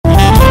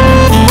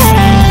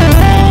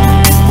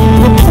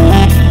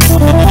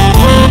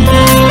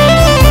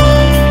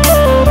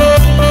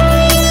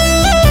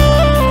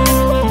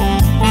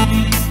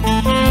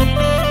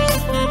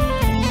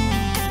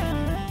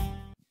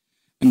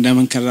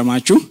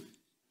ዋላችሁ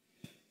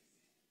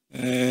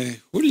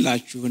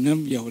ሁላችሁንም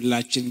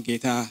የሁላችን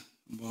ጌታ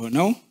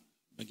በሆነው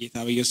በጌታ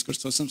በኢየሱስ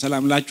ክርስቶስ ስም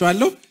ሰላም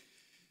ላችኋለሁ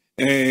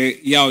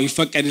ያው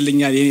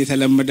ይፈቀድልኛል የኔ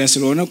ተለመደ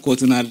ስለሆነ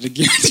ኮቱን አድርጌ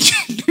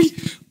አትቻለሁ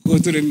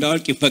ኮቱን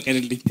እንዳወልቅ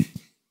ይፈቀድልኝ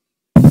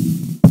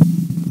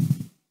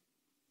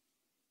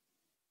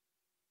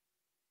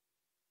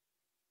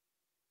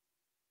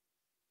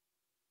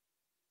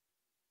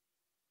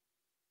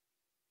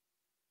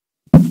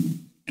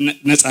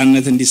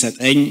ነፃነት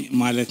እንዲሰጠኝ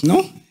ማለት ነው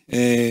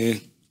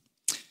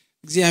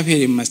እግዚአብሔር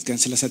ይመስገን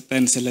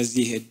ስለሰጠን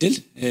ስለዚህ እድል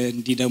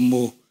እንዲ ደግሞ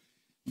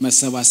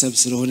መሰባሰብ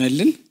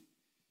ስለሆነልን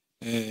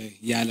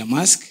ያለ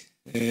ማስክ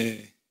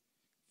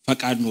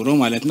ፈቃድ ኖሮ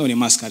ማለት ነው እኔ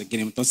ማስክ አድርጌ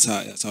ነው የመጣሁት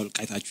ሳውል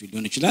ቃይታችሁ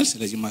ሊሆን ይችላል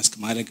ስለዚህ ማስክ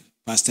ማድረግ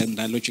ፓስተር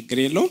እንዳለው ችግር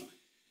የለውም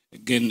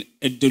ግን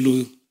እድሉ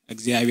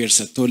እግዚአብሔር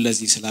ሰጥቶ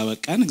ለዚህ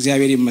ስላበቃን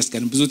እግዚአብሔር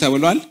ይመስገን ብዙ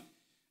ተብሏል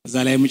እዛ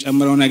ላይ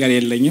የምጨምረው ነገር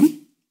የለኝም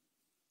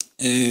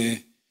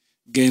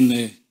ግን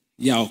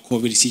ያው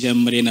ኮቪድ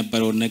ሲጀምር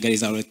የነበረው ነገር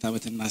የዛሬ 2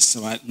 ዓመት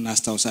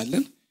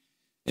እናስታውሳለን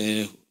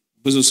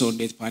ብዙ ሰው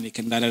እንዴት ፓኒክ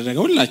እንዳደረገ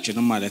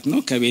ሁላችንም ማለት ነው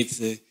ከቤት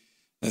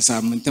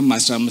ሳምንትም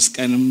 15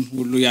 ቀንም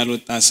ሁሉ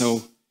ያልወጣ ሰው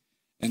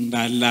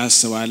እንዳለ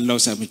አስባለሁ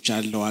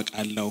ሰምቻለሁ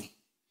አቃለሁ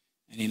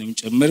እኔንም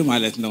ጭምር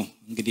ማለት ነው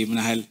እንግዲህ ምን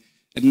ያህል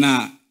እና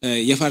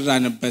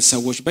የፈራንበት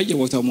ሰዎች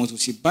በየቦታው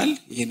ሞቱ ሲባል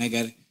ይሄ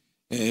ነገር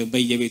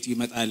በየቤቱ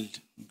ይመጣል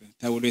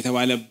ተብሎ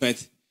የተባለበት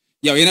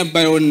ያው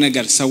የነበረውን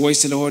ነገር ሰዎች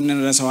ስለሆነን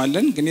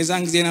ረሳዋለን ግን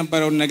የዛን ጊዜ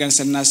የነበረውን ነገር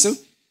ስናስብ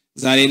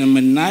ዛሬንም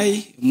እናይ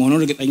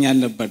መሆኑን እርግጠኛ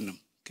አልነበርንም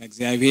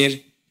ከእግዚአብሔር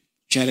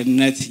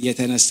ቸርነት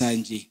የተነሳ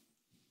እንጂ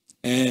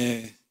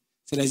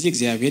ስለዚህ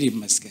እግዚአብሔር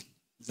ይመስገን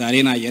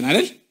ዛሬን አየን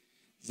አይደል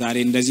ዛሬ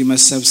እንደዚህ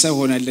መሰብሰብ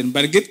ሆነልን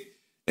በርግጥ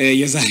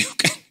የዛሬው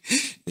ቀን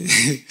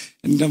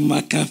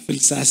እንደማካፍል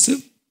ሳስብ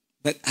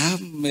በጣም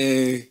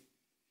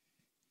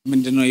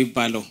ምንድነው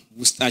ይባለው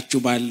ውስጣችሁ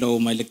ባለው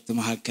መልእክት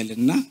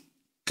መሐከልና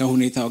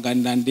ከሁኔታው ጋር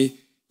እንዳንዴ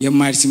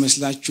የማይርስ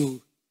ይመስላችሁ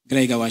ግራ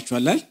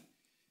ይገባችኋል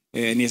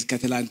እኔ እስከ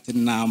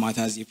ትላንትና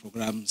ማታዚ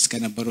ፕሮግራም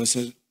እስከነበረው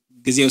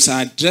ጊዜው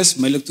ሰዓት ድረስ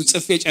መልእክቱ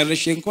ጽፌ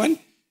ጨርሼ እንኳን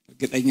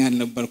እርግጠኛ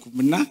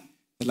አልነበርኩምና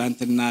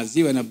ትላንትና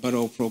እዚህ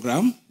በነበረው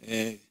ፕሮግራም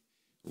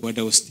ወደ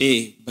ውስጤ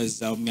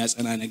በዛው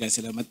የሚያጸና ነገር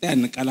ስለመጣ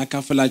ያን ቃል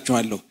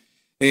አካፍላችኋለሁ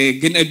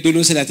ግን እድሉ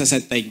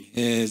ስለተሰጠኝ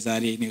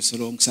ዛሬ ነው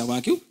ስለሆንኩ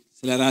ሰባኪው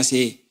ስለራሴ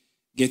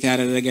ጌታ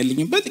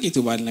ያደረገልኝ በጥቂቱ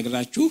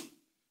ባልነግራችሁ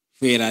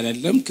ፌር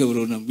አይደለም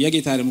ክብሩንም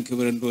የጌታንም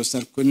ክብር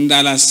እንደወሰርኩ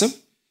እንዳላስብ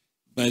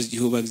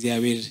በዚሁ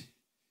በእግዚአብሔር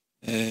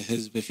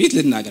ህዝብ ፊት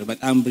ልናገር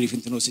በጣም ብሪፍ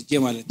እንትኖስጄ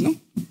ማለት ነው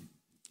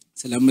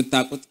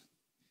ስለምታቁት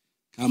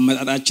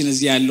ከአመጣጣችን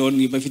እዚህ ያለውን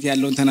በፊት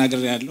ያለውን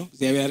ተናገር ያለው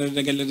እግዚአብሔር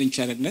ያደረገልን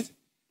ቸርነት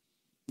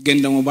ግን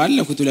ደግሞ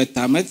ባለፉት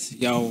 2 ዓመት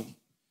ያው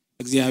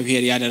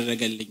እግዚአብሔር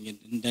ያደረገልኝ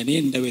እንደኔ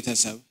እንደ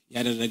ቤተሰብ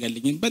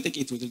ያደረገልኝ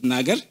በጥቂቱ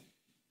ልናገር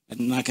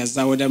እና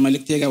ከዛ ወደ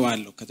መልእክት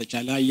ይገባለሁ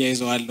ከተቻለ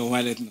አያይዘዋለሁ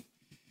ማለት ነው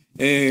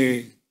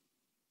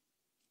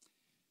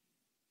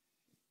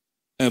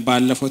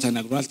ባለፈው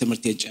ተነግሯል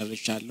ትምርቴን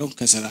ጨርሻለሁ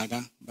ከስራ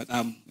ጋር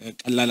በጣም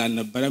ቀላል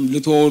አልነበረም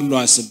ልትወሉ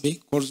አስቤ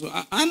ኮርሱ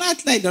አናት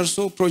ላይ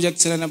ደርሶ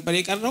ፕሮጀክት ስለነበር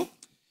የቀረው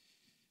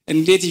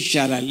እንዴት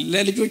ይሻላል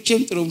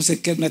ለልጆቼም ጥሩ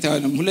ምስክርነት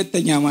አይሆንም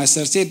ሁለተኛ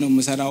ማስተርስ ነው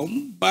የምሰራው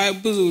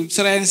ብዙ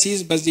ሳይንስ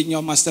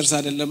በዚህኛው ማስተርስ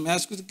አይደለም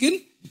ያስኩት ግን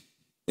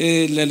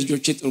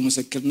ለልጆቼ ጥሩ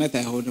ምስክርነት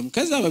አይሆንም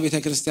ከዛ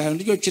በቤተክርስቲያን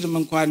ልጆችንም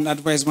እንኳን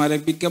አድቫይስ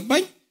ማድረግ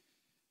ቢገባኝ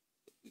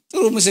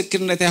ጥሩ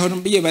ምስክርነት አይሆንም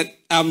ብዬ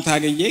በጣም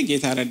ታገየ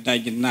ጌታ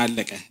ረዳኝና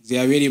አለቀ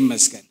እግዚአብሔር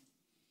ይመስገን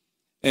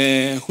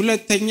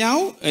ሁለተኛው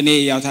እኔ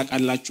ያው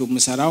ታቃላችሁ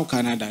ምሰራው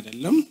ካናዳ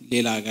አይደለም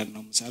ሌላ ሀገር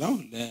ነው ምሰራው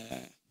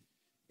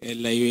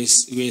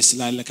ለዩኤስ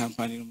ላለ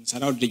ካምፓኒ ነው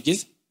ምሰራው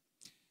ድርጅት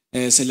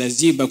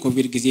ስለዚህ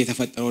በኮቪድ ጊዜ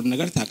የተፈጠረው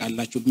ነገር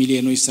ታቃላችሁ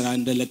ሚሊዮኖች ስራ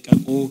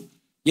እንደለቀቁ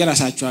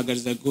የራሳቸው ሀገር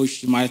ዘጎች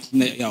ማለት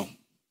ያው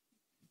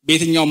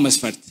በየትኛው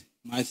መስፈርት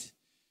ማለት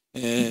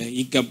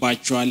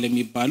ይገባቸዋል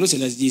የሚባሉ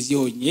ስለዚህ እዚህ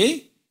ሆኜ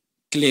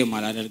ክሌም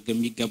አላደርግም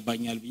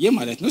ይገባኛል ብዬ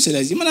ማለት ነው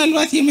ስለዚህ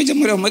ምናልባት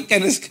የመጀመሪያው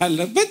መቀነስ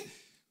ካለበት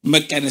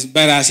መቀነስ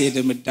በራሴ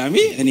ድምዳሜ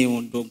እኔ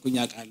ወንዶንኩኝ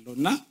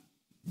አቃለውና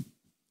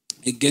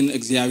ግን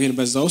እግዚአብሔር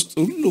በዛ ውስጥ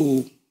ሁሉ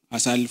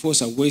አሳልፎ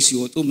ሰዎች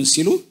ሲወጡ ምን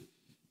ሲሉ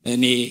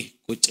እኔ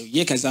ቁጭ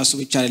ብዬ ከዛሱ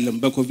ብቻ አይደለም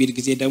በኮቪድ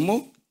ጊዜ ደግሞ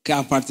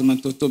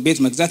ከአፓርትመንት ወጥቶ ቤት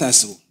መግዛት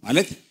አስቡ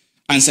ማለት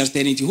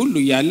አንሰርቴኒቲ ሁሉ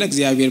ያለ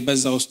እግዚአብሔር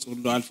በዛ ውስጥ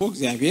ሁሉ አልፎ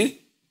እግዚአብሔር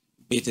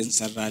ቤትን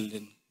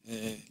ሰራልን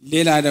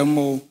ሌላ ደግሞ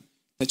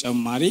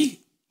ተጨማሪ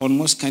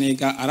ኦልሞስት ከኔ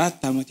ጋር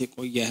 4 ዓመት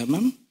የቆየ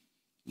ህመም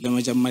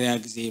ለመጀመሪያ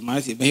ጊዜ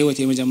ማለት በህይወት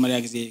የመጀመሪያ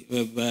ጊዜ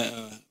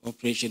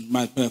በኦፕሬሽን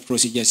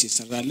በፕሮሲጀር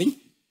ሲሰራልኝ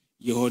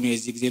የሆነ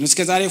የዚህ ጊዜ ነው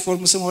እስከዛሬ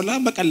ፎርም ስሞላ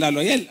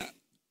በቀላሉ ያለ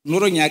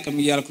ኑሮኛ አቅም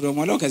ይያልኩ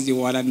ደሞላው ከዚህ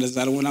በኋላ እንደዛ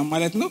አልሆነም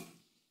ማለት ነው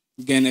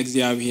ግን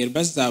እግዚአብሔር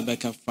በዛ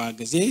በከፋ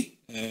ጊዜ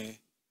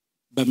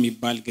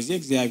በሚባል ጊዜ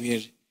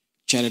እግዚአብሔር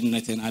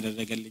ቸርነትን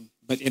አደረገልኝ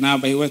በጤና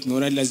በህይወት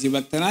ኖረን ለዚህ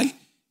በቅተናል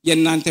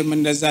የእናንተም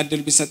እንደዛ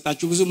እድል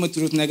ቢሰጣችሁ ብዙ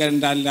ምትሩት ነገር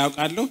እንዳለ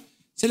ያውቃለሁ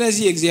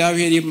ስለዚህ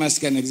እግዚአብሔር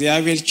ይመስገን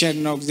እግዚአብሔር ቸር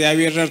ነው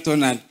እግዚአብሔር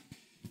ረድቶናል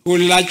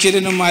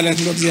ሁላችንንም ማለት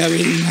ነው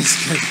እግዚአብሔር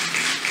ይመስገን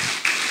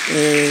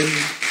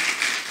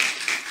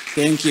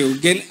ቴንክ ዩ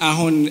ግን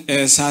አሁን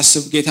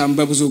ሳስብ ጌታን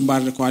በብዙ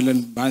እንባርከዋለን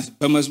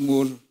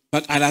በመዝሙር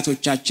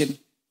በቃላቶቻችን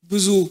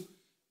ብዙ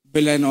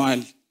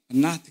ብለነዋል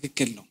እና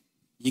ትክክል ነው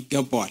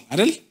ይገባዋል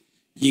አይደል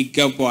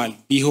ይገባዋል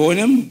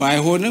ቢሆንም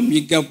ባይሆንም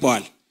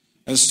ይገባዋል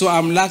እሱ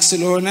አምላክ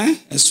ስለሆነ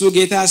እሱ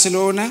ጌታ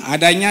ስለሆነ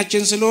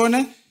አዳኛችን ስለሆነ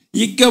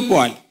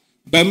ይገባዋል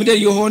በምድር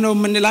የሆነው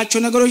የምንላቸው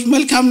ነገሮች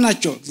መልካም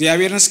ናቸው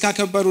እግዚአብሔርን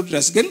እስካከበሩ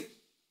ድረስ ግን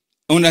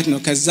እውነት ነው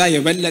ከዛ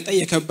የበለጠ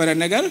የከበረ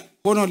ነገር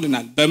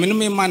ሆኖልናል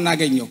በምንም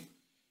የማናገኘው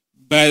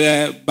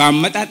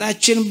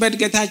በአመጣጣችን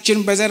በእድገታችን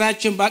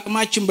በዘራችን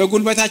በአቅማችን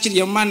በጉልበታችን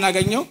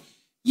የማናገኘው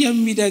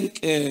የሚደንቅ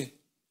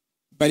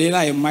በሌላ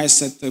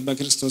የማይሰጥ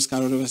በክርስቶስ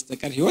ካልሆነ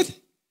በስተቀር ህይወት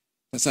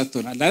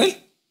ተሰጥቶናል አይደል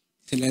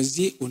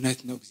ስለዚህ እውነት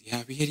ነው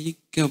እግዚአብሔር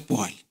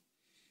ይገባዋል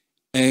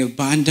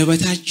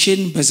በአንደበታችን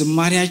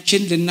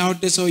በዝማሪያችን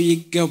ልናወድሰው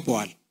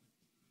ይገባዋል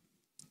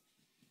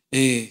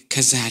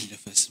ከዛ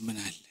ያለፈስ ምን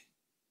አለ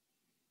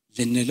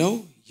ልንለው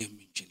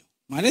የምንችለው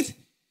ማለት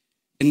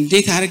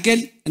እንዴት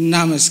አድርገን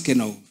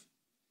እናመስግነው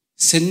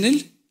ስንል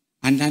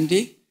አንዳንዴ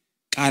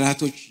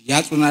ቃላቶች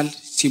ያጥሩናል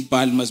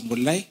ሲባል መዝሙር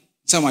ላይ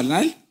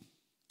ሰማልናል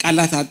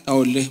ቃላት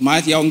አጣውልህ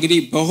ማለት ያው እንግዲህ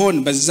በሆን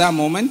በዛ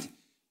ሞመንት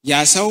ያ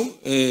ሰው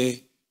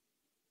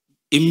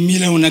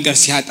የሚለው ነገር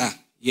ሲያጣ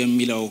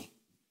የሚለው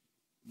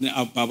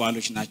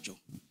አባባሎች ናቸው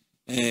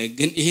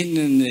ግን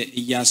ይሄንን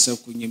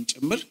እያሰብኩኝም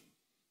ጭምር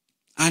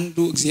አንዱ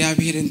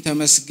እግዚአብሔርን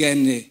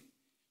ተመስገን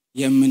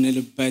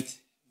የምንልበት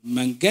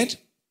መንገድ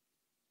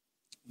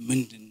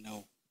ምንድነው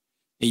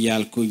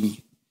እያልኩኝ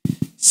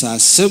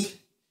ሳስብ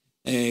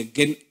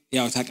ግን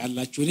ያው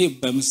ታውቃላችሁ እኔ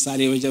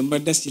በምሳሌ መጀመር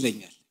ደስ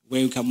ይለኛል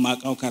ወይ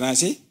ከማቃው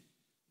ከራሴ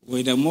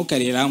ወይ ደግሞ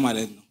ከሌላ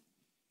ማለት ነው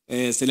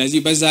ስለዚህ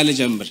በዛ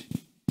ልጀምር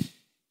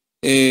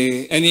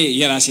እኔ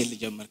የራሴ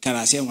ልጀምር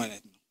ከራሴ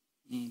ማለት ነው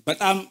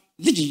በጣም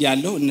ልጅ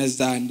እያለሁ እነዛ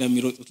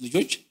እንደሚሮጡት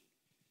ልጆች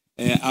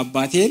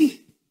አባቴን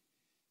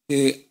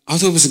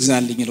አውቶቡስ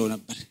ግዛልኝ ይለው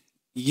ነበር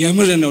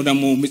የምር ነው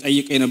ደግሞ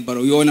የሚጠይቀው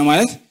የነበረው የሆነ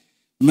ማለት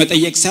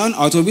መጠየቅ ሳይሆን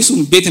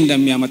አውቶቡሱን ቤት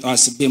እንደሚያመጣው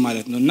አስቤ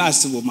ማለት ነውና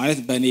አስቦ ማለት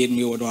በኔ እድሜ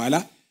ወደ ኋላ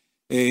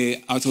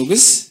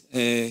አውቶቡስ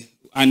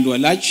አንድ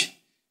ወላጅ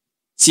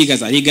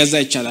ሲገዛ ይገዛ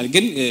ይቻላል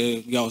ግን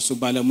ያው እሱ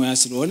ባለሙያ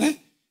ስለሆነ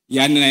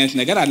ያንን አይነት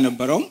ነገር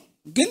አልነበረውም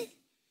ግን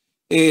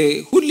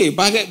ሁሌ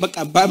በቃ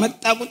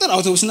ባመጣ ቁጥር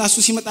አውቶቡስና እሱ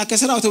ሲመጣ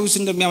ከሰራ አውቶቡስ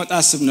እንደሚያመጣ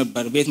አስብ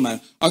ነበር ቤት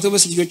ማለት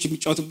አውቶቡስ ልጆች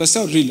የሚጫወቱበት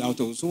ሰው ሪል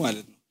አውቶቡሱ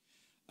ማለት ነው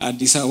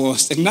አዲስ አበባ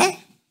ውስጥና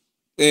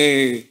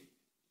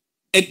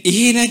ይሄ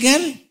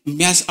ነገር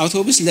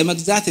አውቶቡስ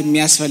ለመግዛት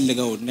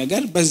የሚያስፈልገው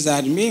ነገር በዛ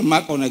እድሜ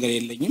ማቀው ነገር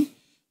የለኝም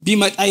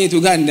ቢመጣ የቱ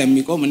ጋር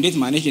እንደሚቆም እንዴት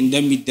ማኔጅ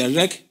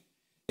እንደሚደረግ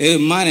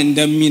ማን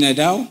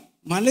እንደሚነዳው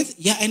ማለት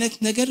ያ አይነት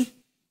ነገር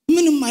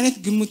ምንም አይነት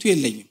ግምቱ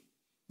የለኝም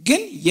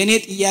ግን የኔ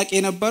ጥያቄ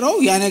የነበረው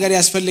ያ ነገር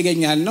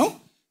ያስፈልገኛል ነው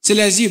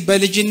ስለዚህ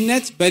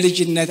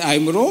በልጅነት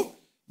አይምሮ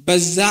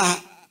በዛ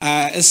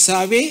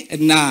እሳቤ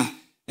እና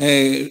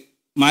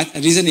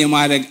ሪዝን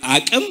የማድረግ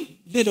አቅም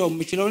ልደው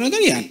የምችለው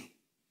ነገር ያ ነው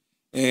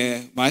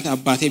ማለት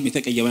አባቴም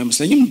የተቀየመ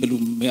አይመስለኝም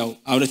ብሉም ያው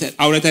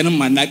አውረተንም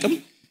አናቅም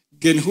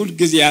ግን ሁሉ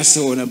ጊዜ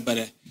ያስበው ነበር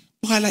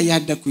በኋላ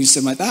ያደኩኝ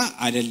ስመጣ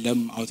አይደለም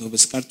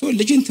አውቶቡስ ቀርቶ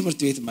ልጅን ትምህርት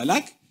ቤት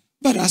መላክ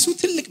በራሱ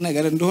ትልቅ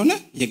ነገር እንደሆነ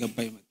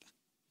የገባኝ መጣ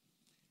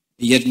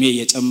የእድሜ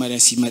የጨመረ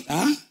ሲመጣ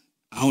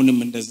አሁንም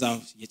እንደዛው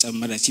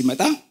የጨመረ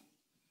ሲመጣ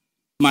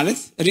ማለት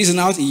ሪዝን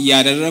አውት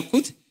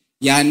ያደረኩት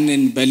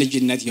ያንን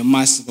በልጅነት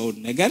የማስበው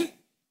ነገር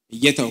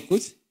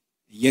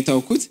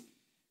እየተውኩት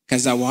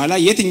ከዛ በኋላ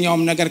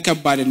የትኛውም ነገር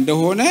ከባድ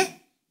እንደሆነ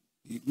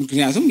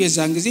ምክንያቱም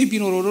የዛን ጊዜ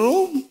ቢኖር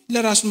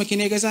ለራሱ መኪና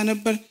ይገዛ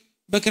ነበር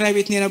በክራይ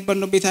ቤት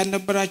ነው ቤት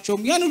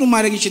አልነበራቸውም ያን ሁሉ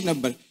ማድረግ ይችል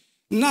ነበር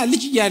እና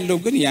ልጅ ያለው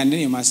ግን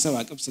ያንን የማሰብ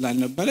አቅም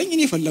ስላልነበረኝ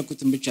እኔ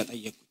ፈለኩትን ብቻ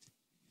ጠየቅኩት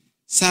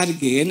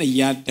ሳድግን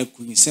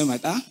እያደኩኝ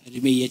ስመጣ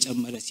እድሜ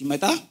እየጨመረ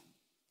ሲመጣ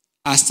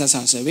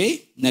አስተሳሰቤ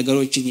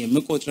ነገሮችን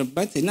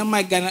የምቆጥርበት እና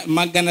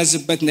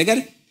ማገናዝበት ነገር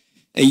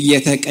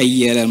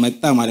እየተቀየረ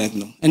መጣ ማለት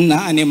ነው እና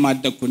እኔም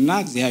አደኩና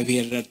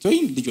እግዚአብሔር ረድቶኝ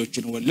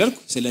ልጆችን ወለድኩ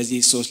ስለዚህ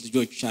 3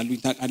 ልጆች አሉኝ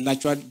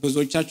ታውቃላችሁ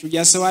ብዙዎቻችሁ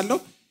ያስባለሁ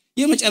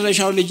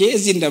የመጨረሻው ልጄ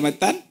እዚህ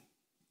እንደመጣን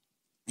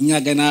እኛ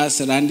ገና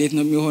ስራ እንዴት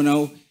ነው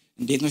የሚሆነው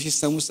እንዴት ነው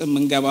ሲስተም ውስጥ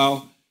የምንገባው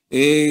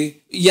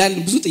ያን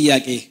ብዙ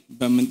ጥያቄ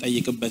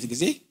በመንጠይቅበት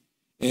ጊዜ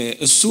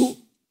እሱ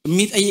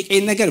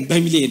የሚጠይቀኝ ነገር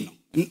በሚሊዮን ነው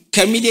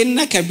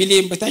ከሚሊዮንና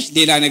ከቢሊዮን በታች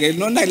ሌላ ነገር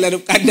ነውና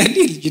ለርብቃ አንዳንዴ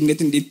ልጅነት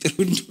እንዴት ጥሩ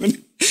እንደሆነ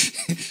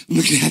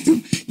ምክንያቱም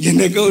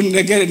የነገውን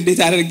ነገር እንዴት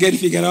አድርገን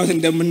ፊገራውት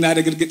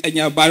እንደምናደርግ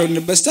እርግጠኛ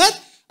ባልሆንበት ሰዓት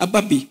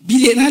አባቢ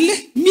ቢሊዮን አለ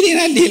ሚሊዮን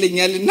አለ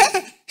ይለኛልና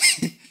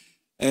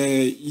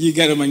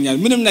ይገርመኛል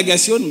ምንም ነገር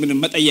ሲሆን ምንም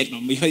መጠየቅ ነው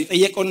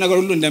የጠየቀውን ነገር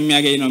ሁሉ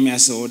እንደሚያገኝ ነው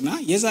የሚያስበውና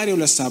የዛሬው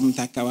 2 ሳምንት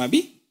አካባቢ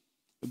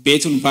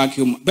ቤቱን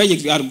ቫኪዩም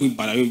በየጊዜው አድርጉ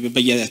ይባላል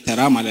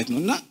በየተራ ማለት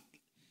ነውና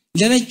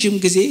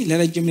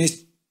ለረጅም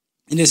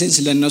ኢነሰንስ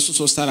ለነሱ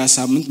 3-4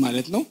 ሳምንት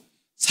ማለት ነው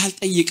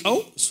ሳልጠይቀው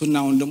እሱና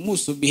አሁን ደግሞ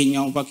እሱ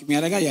በየኛው ቫኪዩም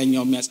ያደርጋ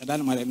ያኛው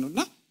የሚያጸዳል ማለት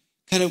ነውና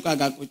ከርብቃ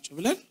ጋር ቁጭ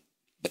ብለን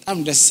በጣም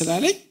ደስ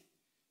ስላለኝ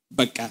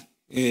በቃ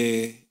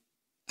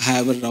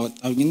 20 ብር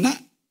አወጣውኝና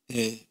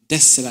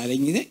ደስ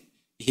ስላለኝ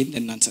ይሄን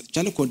ለእናንተ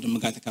ሰጥቻለሁ ኮድም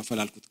ጋር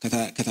ተካፈላልኩት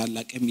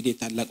ከታላቅ ሚዲያ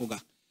ታላቁ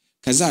ጋር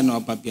ከዛ ነው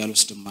አባቢ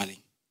አልወስድም አለኝ።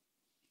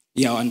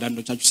 ያው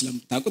አንዳንዶቻችሁ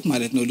ስለምታውቁት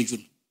ማለት ነው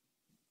ልጁን።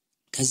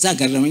 ከዛ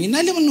ገረመኝና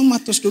ለምን ነው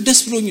የማትወስደው? ደስ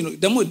ብሎኝ ነው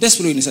ደግሞ ደስ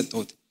ብሎኝ ነው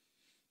ሰጠሁት።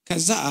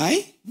 ከዛ አይ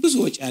ብዙ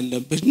ወጪ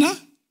ያለብህና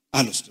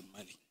አልወስድም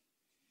አለኝ።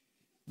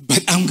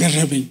 በጣም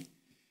ገረመኝ።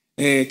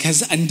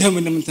 ከዛ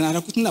እንደምንም እንትን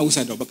አደረኩትና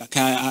ውሰደው በቃ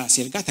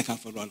ከአሴር ጋር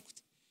ተካፈሉ አልኩት።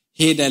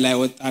 ሄደ ላይ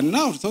ወጣና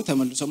ወርቶ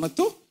ተመልሶ መጥቶ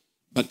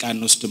በቃ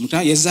እንወስድም።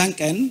 የዛን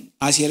ቀን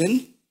አሴርን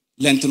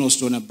ለእንትን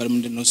ወስዶ ነበር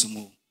ምንድነው ስሙ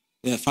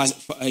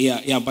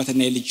የአባትና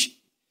የልጅ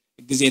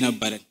ጊዜ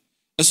ነበረን።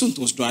 እሱን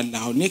ተወስዷል።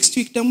 አሁን ኔክስት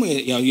ዊክ ደግሞ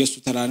ያው የሱ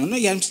ተራ ነውና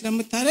ያን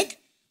ስለምታረግ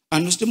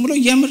አንወስድም ብሎ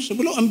የምር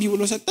ብሎ እምቢ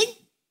ብሎ ሰጠኝ።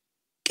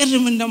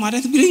 ቅርም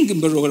እንደማለት ብለኝ ግን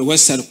ብሮ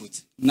ወሰድኩት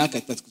እና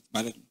ከተትኩት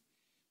ማለት ነው።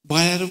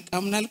 በኋላ ርብቃ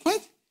ምን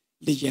አልኳት?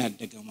 ልጅ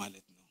ያደገ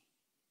ማለት ነው።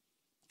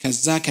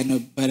 ከዛ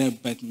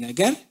ከነበረበት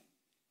ነገር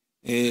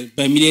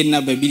በሚሊዮንና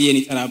በቢሊዮን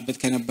ይጠራበት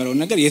ከነበረው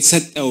ነገር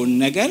የተሰጠውን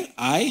ነገር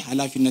አይ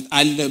ኃላፊነት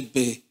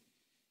አለብህ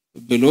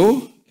ብሎ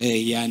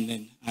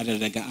ያንን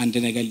አደረገ። አንድ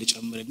ነገር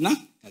ልጨምርና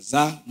ከዛ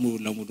ሙሉ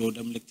ለሙሉ ወደ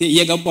መልእክቴ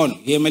እየገባው ነው።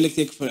 ይሄ መልእክቴ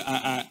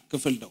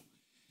ክፍል ነው።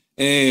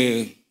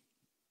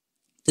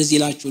 ትዝ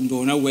ይላችሁ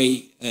እንደሆነ ወይ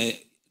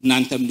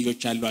እናንተም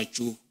ልጆች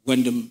ያሏችሁ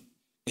ወንድም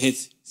እህት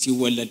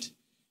ሲወለድ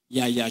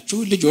ያያችሁ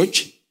ልጆች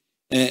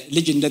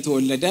ልጅ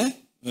እንደተወለደ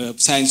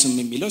ሳይንስም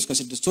የሚለው እስከ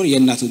 6 ወር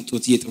የእናቱን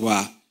ጡት ይጥባ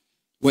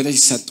ወተት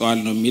ይሰጠዋል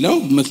ነው የሚለው።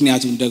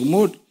 ምክንያቱም ደግሞ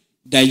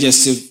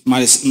ዳይጀስቲቭ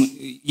ማለት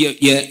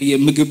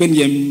የምግብን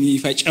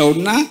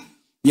የሚፈጨውና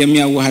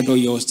የሚያዋህደው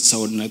የውስጥ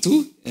ሰውነቱ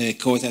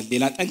ከወተት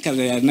ሌላ ጠንከር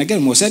ያለ ነገር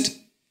መውሰድ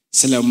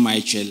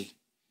ስለማይችል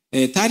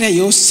ታዲያ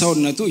የውስጥ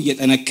ሰውነቱ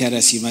እየጠነከረ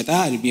ሲመጣ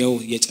እድሜው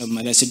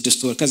እየጨመረ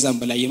 6 ወር ከዛም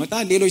በላይ ይመጣ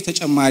ሌሎች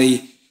ተጨማሪ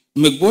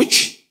ምግቦች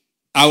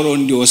አብሮ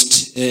እንዲወስድ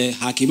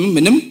ሐኪም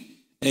ምንም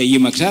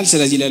ይመክራል።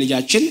 ስለዚህ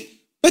ለልጃችን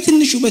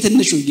በትንሹ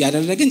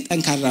እያደረግን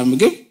ጠንካራ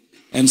ምግብ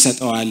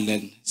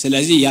እንሰጠዋለን።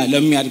 ስለዚህ ያ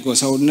ለሚያድገው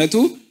ሰውነቱ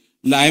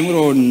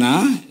ለአይምሮና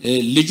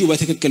ልጁ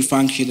በትክክል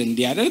ፋንክሽን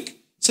እንዲያደርግ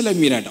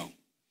ስለሚረዳው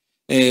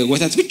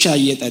ወተት ብቻ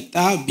እየጠጣ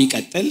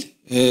ቢቀጥል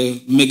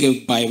ምግብ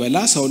ባይበላ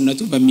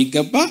ሰውነቱ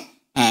በሚገባ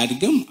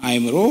አያድግም።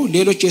 አይምሮ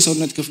ሌሎች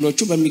የሰውነት ክፍሎቹ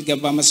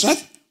በሚገባ መስራት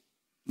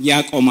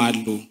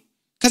ያቆማሉ።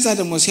 ከዛ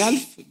ደግሞ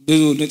ሲያልፍ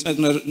ብዙ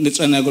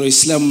ንጥረ ነገሮች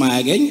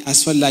ስለማያገኝ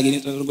አስፈላጊ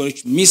ንጥረ ነገሮች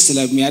ሚስ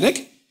ስለሚያደርግ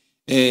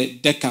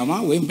ደካማ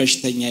ወይም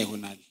በሽተኛ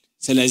ይሆናል።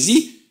 ስለዚህ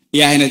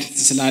ያ አይነት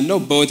ስላለው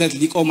በወተት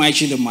ሊቆም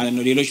አይችልም ማለት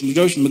ነው። ሌሎች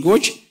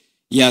ምግቦች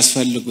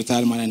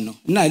ያስፈልጉታል ማለት ነው።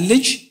 እና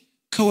ልጅ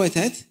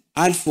ከወተት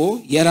አልፎ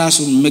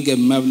የራሱን ምግብ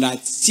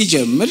መብላት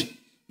ሲጀምር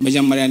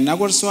መጀመሪያ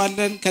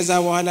እናጎርሰዋለን። ከዛ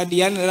በኋላ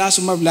ያን ራሱ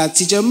መብላት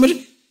ሲጀምር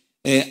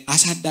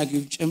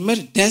አሳዳጊው ጭምር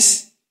ደስ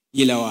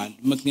ይለዋል።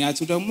 ምክንያቱ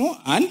ደግሞ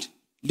አንድ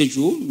ልጁ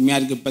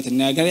የሚያድግበት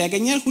ነገር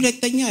ያገኛል፣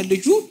 ሁለተኛ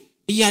ልጁ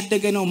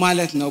እያደገ ነው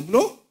ማለት ነው ብሎ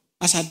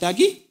አሳዳጊ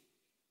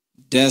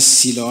ደስ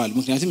ይለዋል።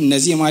 ምክንያቱም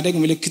እነዚህ የማደግ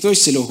ምልክቶች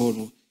ስለሆኑ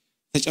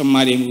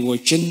ተጨማሪ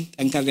ምግቦችን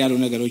ጠንከር ያሉ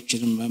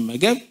ነገሮችን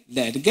መመገብ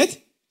ለእድገት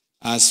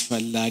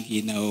አስፈላጊ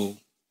ነው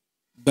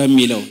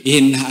በሚለው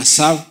ይሄን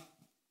ሐሳብ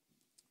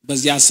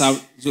በዚህ ሐሳብ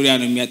ዙሪያ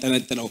ነው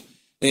የሚያጠነጥለው።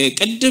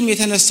 ቅድም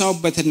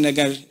የተነሳውበትን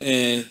ነገር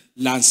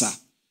ላንሳ።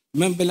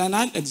 ምን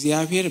ብለናል?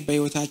 እግዚአብሔር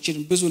በህይወታችን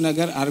ብዙ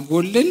ነገር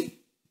አርጎልን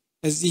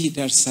እዚህ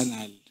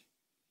ደርሰናል።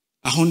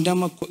 አሁን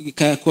ደግሞ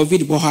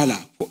ከኮቪድ በኋላ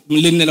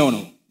ልንለው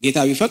ነው ጌታ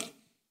ቢፈቅድ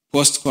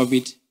ፖስት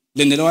ኮቪድ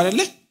ልንለው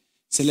አይደለ?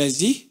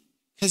 ስለዚህ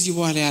ከዚህ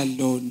በኋላ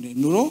ያለውን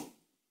ኑሮ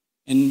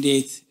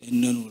እንዴት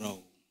እንኑረው?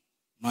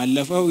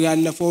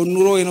 ያለፈው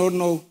ኑሮ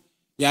የኖርነው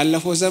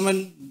ያለፈው ዘመን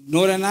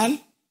ኖረናል።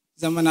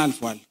 ዘመን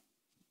አልፏል።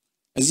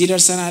 እዚህ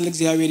ደርሰናል።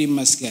 እግዚአብሔር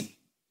ይመስገን።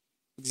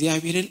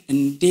 እግዚአብሔርን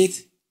እንዴት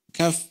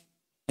ከፍ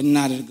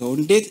እናድርገው?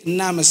 እንዴት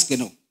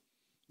እናመስግነው?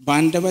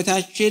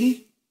 በአንደበታችን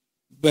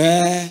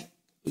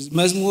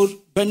በመዝሙር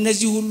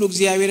በእነዚህ ሁሉ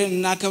እግዚአብሔርን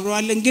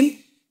እናከብረዋለን። ግን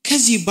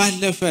ከዚህ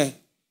ባለፈ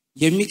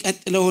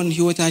የሚቀጥለውን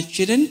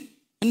ህይወታችንን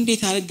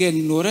እንዴት አድርገን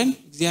ኖረን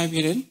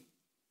እግዚአብሔርን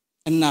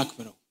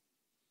እናክብረው?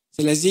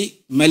 ስለዚህ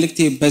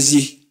መልእክቴ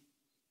በዚህ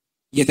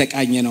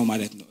የተቃኘ ነው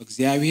ማለት ነው።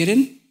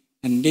 እግዚአብሔርን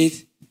እንዴት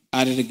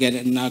አድርገን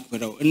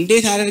እናክብረው?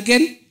 እንዴት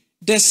አድርገን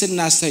ደስ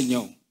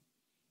እናሰኘው?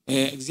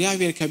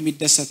 እግዚአብሔር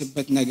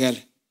ከሚደሰትበት ነገር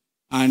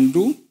አንዱ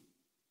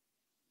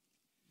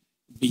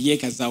ብዬ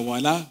ከዛ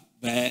በኋላ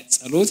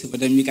በጸሎት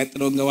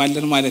ወደሚቀጥለው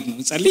እንገባለን ማለት ነው።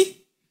 እንጸልይ።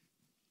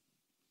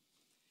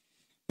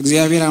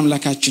 እግዚአብሔር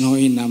አምላካችን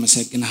ሆይ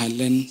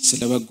እናመሰግንሃለን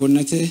ስለ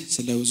በጎነትህ፣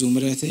 ስለ ብዙ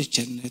ምሕረትህ፣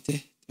 ቸርነትህ፣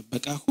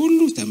 ጥበቃ ሁሉ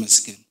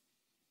ተመስገን።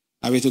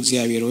 አቤቱ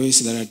እግዚአብሔር ሆይ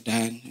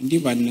ስለረዳህን እንዲህ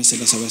ባንነ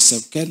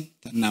ስለሰበሰብከን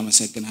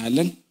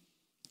እናመሰግንሃለን።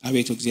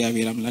 አቤቱ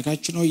እግዚአብሔር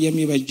አምላካችን ሆይ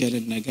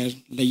የሚበጀልን ነገር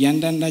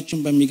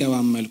ለእያንዳንዳችን በሚገባ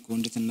መልኩ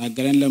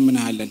እንድትናገረን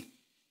ለምንሃለን።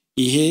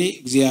 ይሄ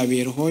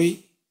እግዚአብሔር ሆይ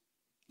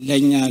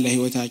ለኛ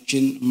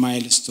ለህይወታችን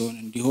ማይልስቶን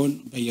እንዲሆን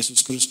በኢየሱስ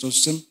ክርስቶስ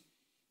ስም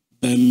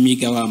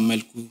በሚገባ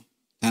መልኩ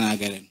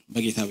ተናገረን።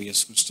 በጌታ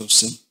በኢየሱስ ክርስቶስ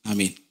ስም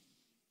አሜን።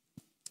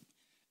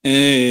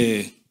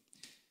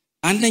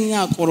 አንደኛ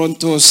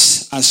ቆሮንቶስ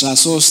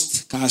 13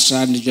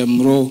 ከ11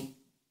 ጀምሮ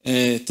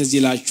ትዝ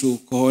ይላችሁ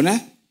ከሆነ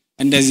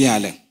እንደዚህ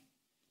አለ።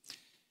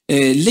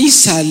 ልጅ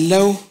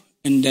ሳለሁ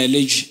እንደ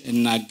ልጅ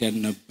እናገር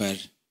ነበር፣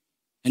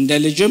 እንደ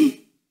ልጅም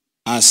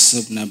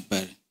አስብ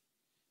ነበር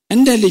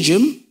እንደ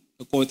ልጅም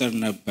እቆጥር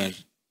ነበር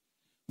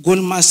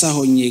ጎልማሳ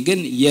ሆኜ ግን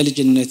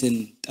የልጅነትን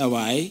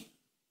ጠባይ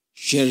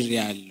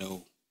ሽሬአለሁ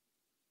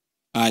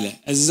አለ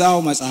እዛው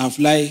መጽሐፍ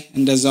ላይ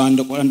እንደዛው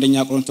አንደኛ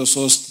ቆሮንቶስ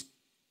 3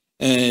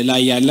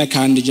 ላይ ያለ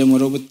ከአንድ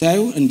ጀምሮ ብታዩ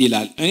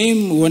እንዲላል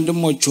እኔም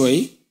ወንድሞች ሆይ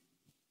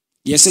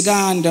የሥጋ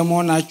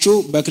እንደመሆናችሁ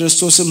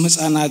በክርስቶስም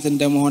ሕፃናት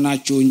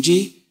እንደመሆናችሁ እንጂ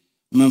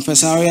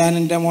መንፈሳውያን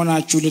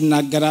እንደመሆናችሁ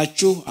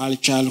ልናገራችሁ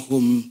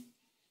አልቻልኩም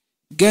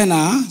ገና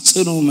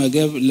ጽኑ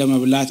ምግብ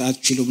ለመብላት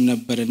አትችሉም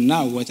ነበርና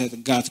ወተት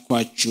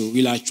ጋትኳችሁ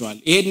ይላችኋል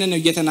ይሄንን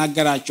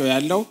እየተናገራቸው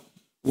ያለው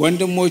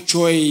ወንድሞች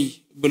ሆይ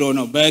ብሎ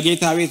ነው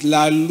በጌታ ቤት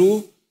ላሉ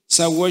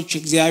ሰዎች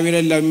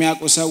እግዚአብሔርን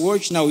ለሚያውቁ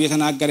ሰዎች ነው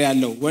እየተናገረ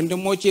ያለው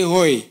ወንድሞቼ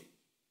ሆይ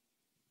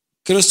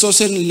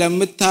ክርስቶስን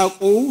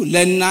ለምታውቁ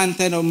ለእናንተ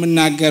ነው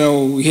የምናገረው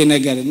ይሄ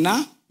ነገርና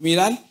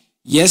ሚላል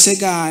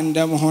የሥጋ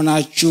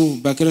እንደመሆናችሁ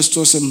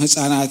በክርስቶስም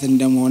ሕፃናት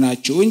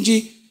እንደመሆናችሁ እንጂ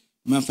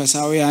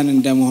መንፈሳውያን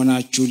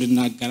እንደመሆናችሁ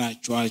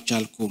ልናገራችሁ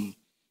አልቻልኩም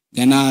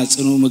ገና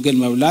ጽኑ ምግብ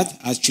መብላት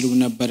አትችሉም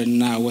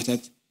ነበርና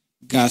ወተት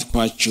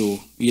ጋትኳችሁ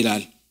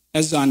ይላል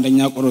እዛው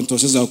አንደኛ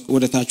ቆሮንቶስ እዛው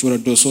ወደታች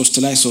ወረዶ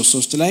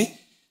 3 ላይ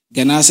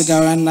ገና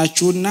ሥጋውያን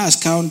ናችሁና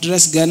እስካሁን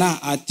ድረስ ገና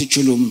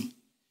አትችሉም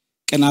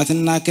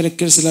ቅናትና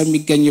ክርክር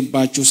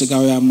ስለሚገኝባችሁ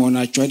ሥጋውያን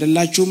መሆናችሁ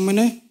አይደላችሁምን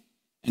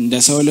እንደ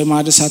ሰው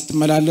ልማድስ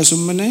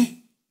አትመላለሱምን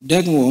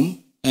ደግሞም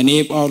እኔ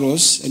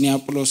ጳውሎስ እኔ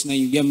አጵሎስ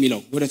ነኝ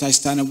የሚለው ወደታች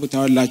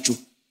ታነቡታላችሁ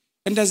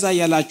እንደዛ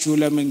ያላችሁ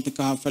ለምን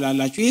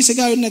ተካፈላላችሁ ይሄ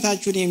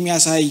ሥጋዊነታችሁን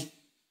የሚያሳይ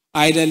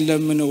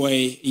አይደለምን ወይ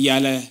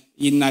እያለ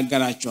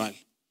ይናገራቸዋል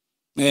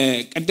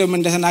ቀደም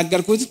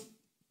እንደተናገርኩት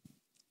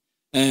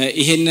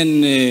ይሄንን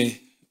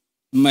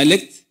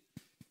መልእክት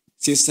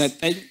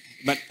ሲሰጠኝ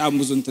በጣም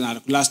ብዙ እንትን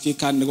አልኩ ላስት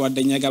ዊክ አንድ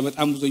ጓደኛ ጋር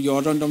በጣም ብዙ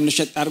እያወራሁ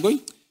እንደምንሸጥ አድርጎኝ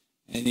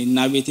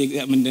እኔና ቤቴ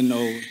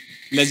ምንድነው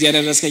ለዚህ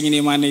ያደረስከኝ እኔ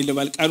ማን ነኝ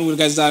ልበል ቀኑ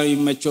ገዛ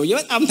ይመቸው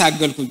በጣም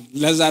ታገልኩኝ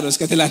ለዛ ነው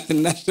እስከ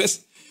ትላንትና ድረስ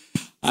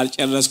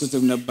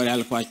አልጨረስኩትም ነበር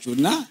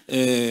ያልኳችሁና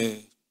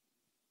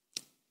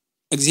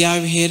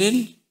እግዚአብሔር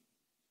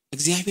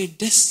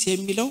ደስ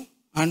የሚለው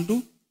አንዱ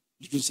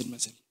ልጁን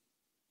ስንመስል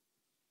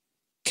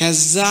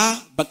ከዛ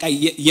በቃ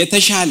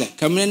የተሻለ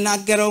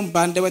ከምንናገረው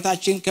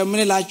በአንደበታችን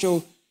ከምንላቸው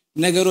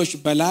ነገሮች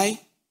በላይ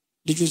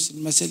ልጁን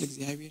ስንመስል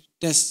እግዚአብሔር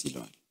ደስ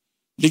ይለዋል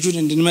ልጁን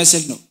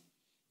እንድንመስል ነው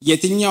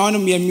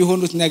የትኛውንም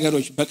የሚሆኑት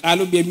ነገሮች በቃሉ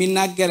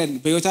የሚናገረን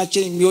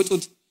በህይወታችን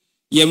የሚወጡት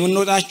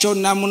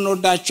የምንወጣቸውና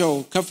የምንወርዳቸው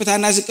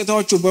ከፍታና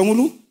ዝቅታዎቹ በሙሉ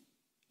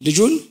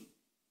ልጁን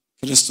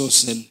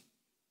ክርስቶስን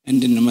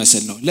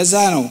እንድንመስል ነው ለዛ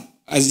ነው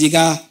እዚህ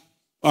ጋር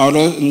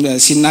ጳውሎስ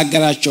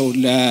ሲናገራቸው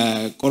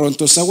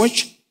ለቆሮንቶስ ሰዎች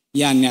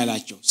ያን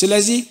ያላቸው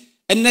ስለዚህ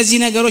እነዚህ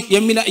ነገሮች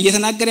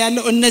እየተናገረ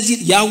ያለው እነዚህ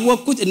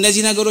ያወቁት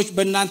እነዚህ ነገሮች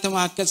በእናንተ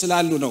መካከል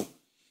ስላሉ ነው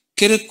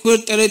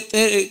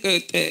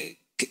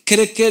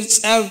ክርክር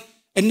ጸብ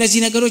እነዚህ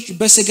ነገሮች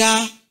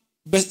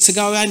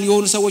በስጋውያን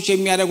የሆኑ ሰዎች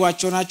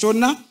የሚያደርጓቸው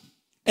ናቸውና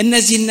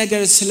እነዚህን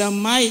ነገር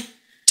ስለማይ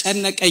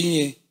ጨነቀኝ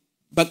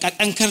በቃ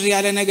ጠንከር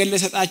ያለ ነገር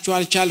ልሰጣችሁ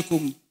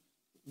አልቻልኩም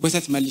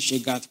ወተት መልሼ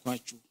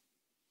ጋትኳችሁ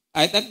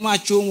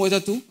አይጠቅማችሁም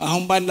ወተቱ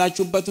አሁን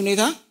ባላችሁበት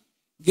ሁኔታ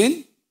ግን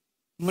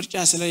ምርጫ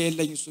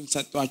ስለሌለኝ እሱን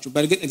ሰጣችሁ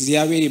በርግጥ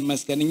እግዚአብሔር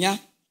ይመስገንኛ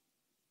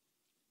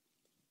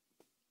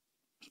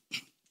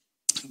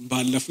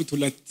ባለፉት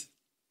 2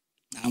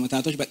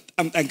 አመታቶች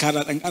በጣም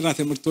ጠንካራ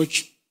ትምህርቶች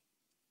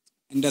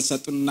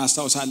እንደሰጡን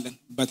እናስታውሳለን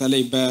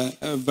በተለይ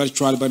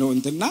በቨርቹዋል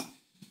በነውንትና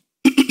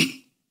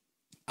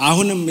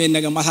አሁንም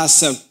የነገር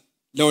ማሳሰብ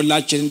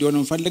ለሁላችን እንዲሆን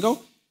እንፈልገው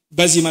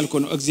በዚህ መልኩ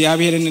ነው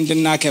እግዚአብሔርን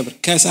እንድናከብር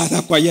ከሰዓት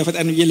አቋያ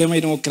ፈጠን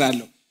ለማይድ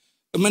ሞክራለሁ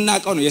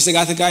ምናቀው ነው የሥጋ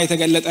ትጋ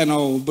የተገለጠ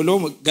ነው ብሎ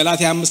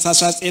ገላትያ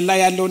 5:19 ላይ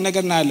ያለውን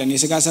ነገር እናያለን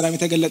የሥጋ ሰላም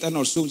የተገለጠ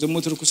ነው እርሱ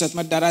ዝሙት ርኩሰት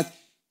መዳራት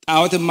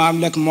ጣዖት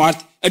ማምለክ ሟርት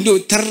እንዲሁ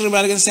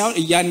ተርባልገን ሳይሆን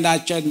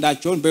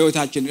እያንዳቸውን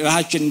በህይወታችን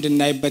ራሃችን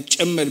እንድናይበት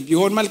ጭምር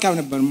ቢሆን መልካም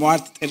ነበር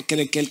ሟርት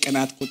ጥልቅልቅል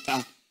ቅናት ቁጣ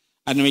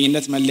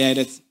አድመኝነት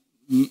መለያየት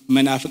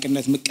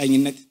መናፍቅነት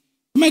ምቀኝነት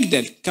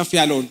መግደል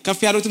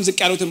ከፍ ያሉትም ዝቅ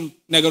ያሉትም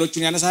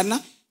ነገሮችን ያነሳና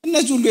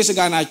እነዚህ ሁሉ የሥጋ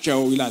ናቸው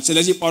ይላል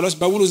ስለዚህ ጳውሎስ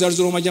በሙሉ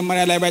ዘርዝሮ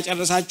መጀመሪያ ላይ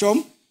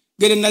ባይጨርሳቸውም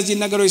ግን እነዚህ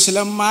ነገሮች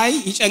ስለማይ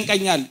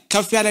ይጨንቀኛል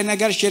ከፍ ያለ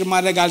ነገር ሼር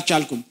ማድረግ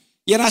አልቻልኩም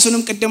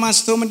የራሱንም ቅድም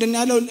አንስቶ ምንድነው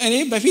ያለው እኔ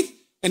በፊት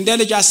እንደ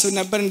ልጅ አስብ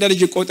ነበር እንደ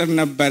ልጅ ቆጥር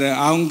ነበር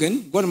አሁን ግን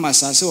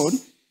ጎልማሳ ሲሆን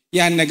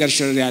ያን ነገር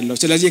ሽር ያለው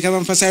ስለዚህ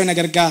ከመንፈሳዊ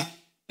ነገር ጋር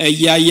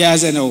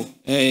ያያያዘ ነው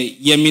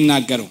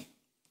የሚናገረው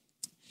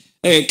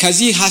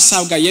ከዚህ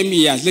ሐሳብ ጋር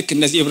የሚያያዝ ልክ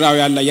እንደዚህ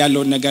ዕብራውያን ላይ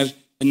ያለው ነገር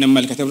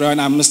እንመልከት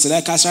ዕብራውያን 5 ላይ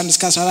ከ11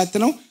 እስከ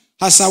 14 ነው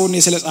ሐሳቡን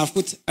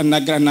ስለጻፍኩት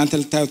እናንተ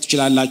ልታዩት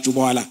ትችላላችሁ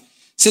በኋላ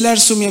ስለ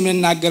እርሱም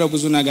የምንናገረው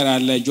ብዙ ነገር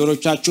አለ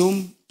ጆሮቻችሁም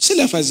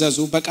ስለፈዘዙ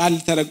በቃል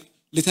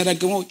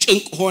ልተረግመው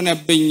ጭንቅ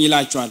ሆነብኝ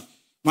ይላችኋል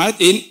ማለት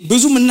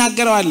ብዙ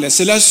ምናገረው አለ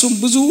ስለሱም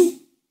ብዙ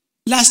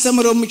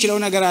ላስተምረው የምችለው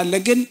ነገር አለ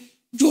ግን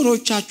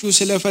ጆሮቻችሁ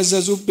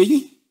ስለፈዘዙብኝ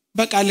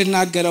በቃል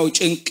ልናገረው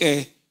ጭንቅ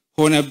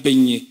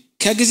ሆነብኝ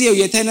ከጊዜው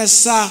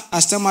የተነሳ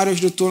አስተማሪዎች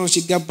ልትሆኑ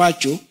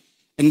ሲገባችሁ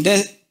እንደ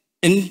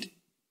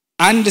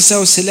አንድ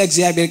ሰው ስለ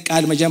እግዚአብሔር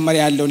ቃል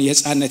መጀመሪያ ያለውን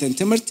የሕፃንነትን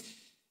ትምህርት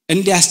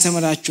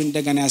እንዲያስተምራችሁ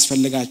እንደገና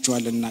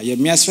ያስፈልጋችኋልና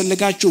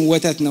የሚያስፈልጋችሁ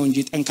ወተት ነው እንጂ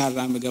ጠንካራ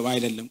ምግብ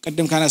አይደለም።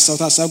 ቅድም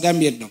ካነሳሁት ሐሳብ ጋር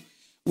የሚሄድ ነው።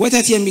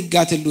 ወተት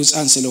የሚጋትሉ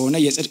ሕፃን ስለሆነ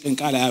የጽድቅን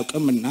ቃል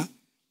አያውቅምና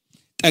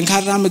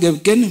ጠንካራ ምግብ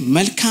ግን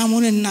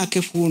መልካሙንና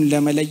ክፉውን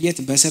ለመለየት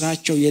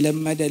በስራቸው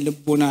የለመደ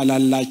ልቦና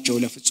ላላቸው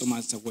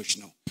ለፍጹማን ሰዎች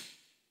ነው።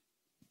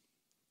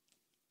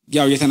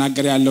 ያው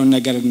የተናገረ ያለውን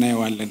ነገር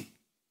እናየዋለን።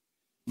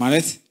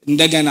 ማለት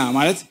እንደገና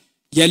ማለት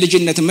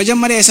የልጅነት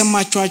መጀመሪያ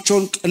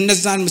የሰማችኋቸውን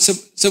እነዛን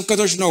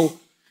ስብከቶች ነው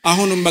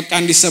አሁንም በቃ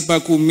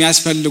እንዲሰበኩ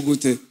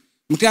የሚያስፈልጉት።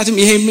 ምክንያቱም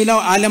ይሄ የሚለው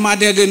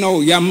አለማደግ ነው።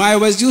 የማየው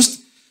በዚህ ውስጥ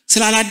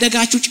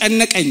ስላላደጋችሁ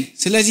ጨነቀኝ፣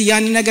 ስለዚህ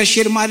ያን ነገር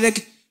ሼር ማድረግ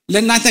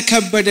ለእናንተ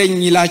ከበደኝ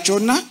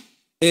ይላቸውና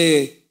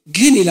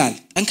ግን ይላል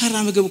ጠንካራ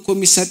ምግብ እኮ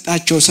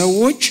የሚሰጣቸው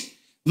ሰዎች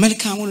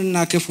መልካሙንና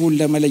ክፉውን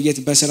ለመለየት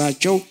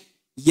በስራቸው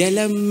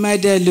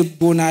የለመደ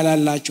ልቦና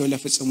ላላቸው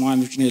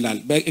ለፍጹማኖች ነው ይላል።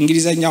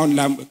 በእንግሊዘኛው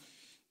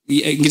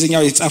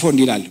የተጻፈው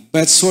እንዲህ ይላል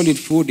but solid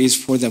food is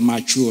for the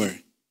mature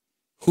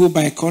who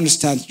by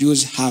constant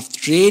use have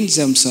trained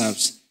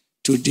themselves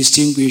to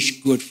distinguish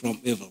good from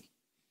evil.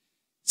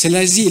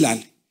 ስለዚህ ይላል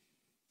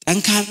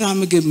ጠንካራ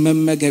ምግብ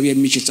መመገብ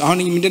የሚችል አሁን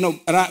ምንድነው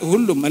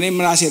ሁሉም እኔም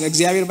ራሴ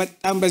እግዚአብሔር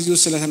በጣም በዚህ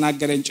ውስጥ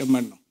ስለተናገረኝ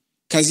ጭምር ነው።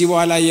 ከዚህ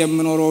በኋላ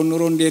የምኖረው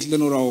ኑሮ እንዴት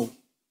ልኑረው፣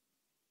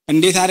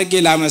 እንዴት አድርጌ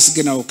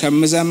ላመስግነው፣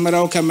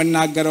 ከምዘምረው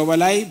ከምናገረው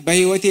በላይ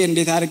በህይወቴ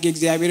እንዴት አድርጌ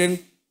እግዚአብሔርን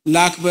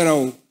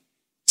ላክብረው፣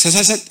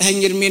 ስለሰጠኸኝ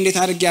እድሜ እንዴት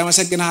አድርጌ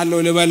አመሰግናለሁ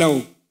ልበለው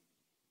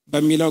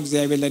በሚለው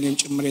እግዚአብሔር ለኔም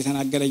ጭምር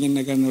የተናገረኝን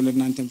ነገር ነው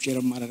ለእናንተም ሼር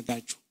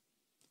ማድረጋችሁ።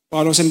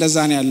 ጳውሎስ እንደዛ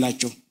ነው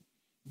ያላቸው።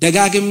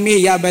 ደጋግሜ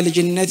ያ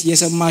በልጅነት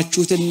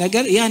የሰማችሁትን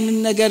ነገር ያንን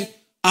ነገር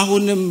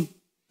አሁንም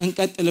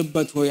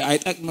እንቀጥልበት ሆይ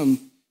አይጠቅምም፣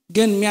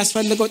 ግን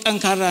የሚያስፈልገው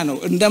ጠንካራ ነው።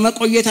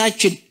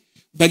 እንደመቆየታችን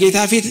በጌታ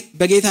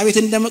ቤት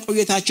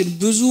እንደመቆየታችን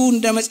ብዙ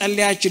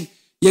እንደመጸለያችን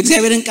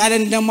የእግዚአብሔርን ቃል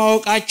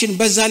እንደማወቃችን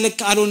በዛ ልክ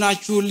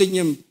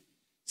አልሆናችሁልኝም።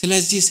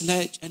 ስለዚህ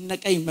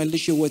ስለጨነቀኝ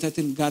መልሼ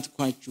ወተትን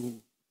ጋትኳችሁ።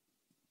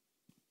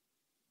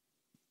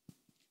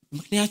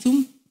 ምክንያቱም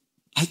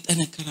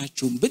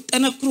አልጠነከራችሁም።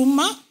 ብትጠነክሩማ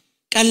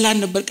ቀላል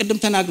ነበር።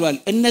 ቅድም ተናግሯል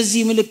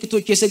እነዚህ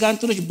ምልክቶች የሥጋን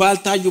እንትኖች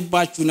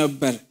ባልታዩባችሁ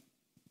ነበር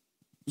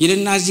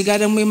ይልና እዚህ ጋር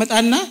ደግሞ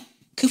ይመጣና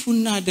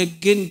ክፉና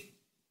ደግን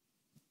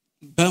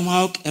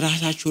በማወቅ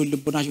ራሳቸውን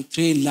ልቦናቸው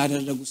ትሬን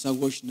ላደረጉ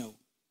ሰዎች ነው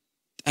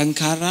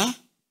ጠንካራ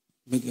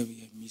ምግብ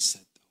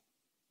የሚሰጠው።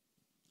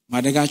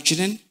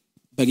 ማደጋችንን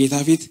በጌታ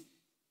ፊት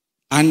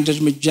አንድ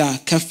እርምጃ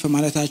ከፍ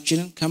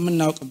ማለታችንን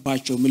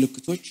ከምናውቅባቸው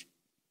ምልክቶች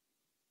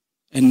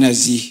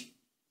እነዚህ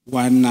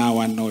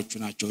ዋናዎቹ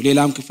ናቸው።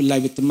 ሌላም ክፍል ላይ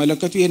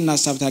ብትመለከቱ ይሄን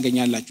ሐሳብ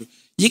ታገኛላችሁ።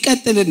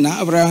 ይቀጥልና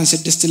ዕብራውያን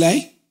 6 ላይ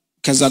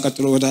ከዛ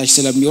ቀጥሎ ወዳጅ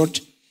ስለሚወርድ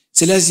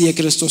ስለዚህ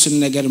የክርስቶስን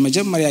ነገር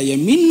መጀመሪያ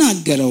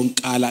የሚናገረውን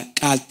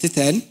ቃል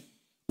ትተን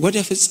ወደ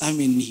ፍጻሜ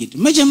እንሂድ።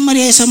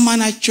 መጀመሪያ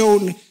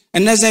የሰማናቸውን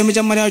እነዛ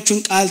የመጀመሪያዎቹን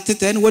ቃል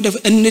ትተን ወደ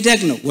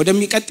እንደግ ነው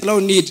ወደሚቀጥለው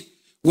እንሂድ፣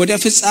 ወደ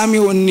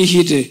ፍጻሜው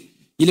እንሂድ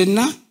ይልና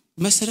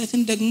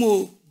መሰረትን ደግሞ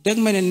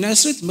ደግመን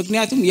እንስርት።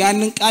 ምክንያቱም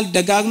ያንን ቃል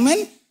ደጋግመን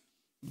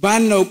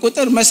ባልነው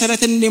ቁጥር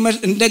መሰረትን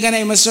እንደገና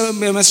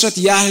የመስረት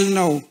ያህል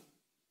ነው።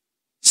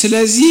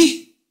 ስለዚህ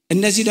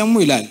እነዚህ ደግሞ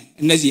ይላል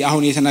እነዚህ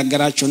አሁን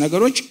የተናገራቸው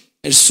ነገሮች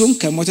እርሱም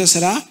ከሞተ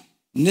ሥራ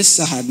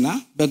ንስሐና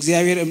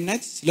በእግዚአብሔር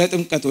እምነት ስለ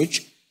ጥምቀቶች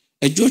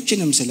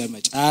እጆችንም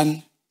ስለመጫን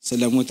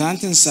ስለ ሙታን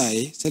ትንሣኤ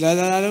ስለ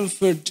ዘላለም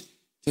ፍርድ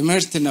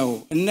ትምህርት ነው።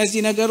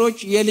 እነዚህ ነገሮች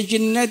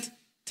የልጅነት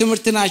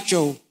ትምህርት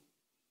ናቸው።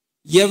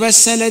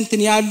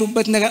 የበሰለንትን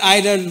ያሉበት ነገር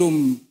አይደሉም።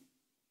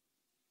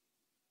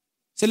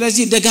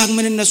 ስለዚህ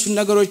ደጋግመን እነሱን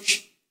ነገሮች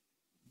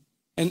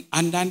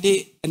አንዳንዴ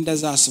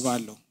እንደዛ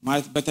አስባለሁ።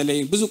 ማለት በተለይ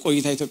ብዙ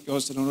ቆይታ ኢትዮጵያ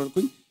ውስጥ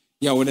ስለኖርኩኝ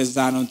ያው ወደዛ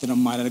ነው እንትን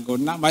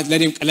ማደርገውና ማለት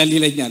ለኔም ቀለል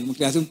ይለኛል።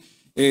 ምክንያቱም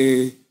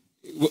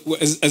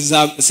እዛ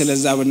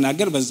ስለዛ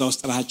ብናገር በዛ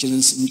ውስጥ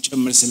ራሳችንን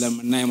ጭምር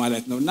ስለምናይ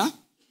ማለት ነውና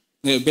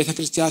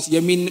ቤተክርስቲያን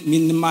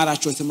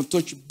የሚንማራቸው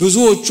ትምህርቶች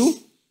ብዙዎቹ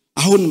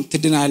አሁን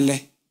ትድናለህ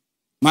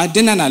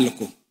ማድነናል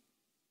እኮ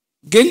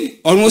ግን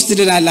ኦልሞስት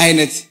ትድናለህ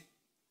አይነት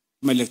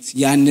መልእክት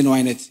ያንን ነው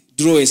አይነት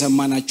ድሮ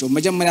የሰማናቸው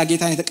መጀመሪያ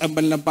ጌታን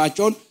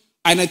የተቀበልንባቸውን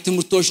አይነት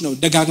ትምህርቶች ነው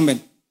ደጋግመን።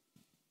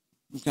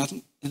 ምክንያቱም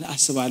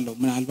አስባለሁ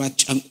ምናልባት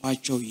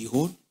ጨንቋቸው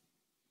ይሆን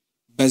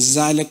በዛ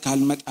ልክ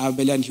አልመጣ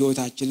ብለን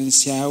ህይወታችንን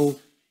ሲያዩ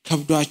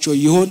ከብዷቸው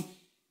ይሆን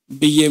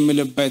ብዬ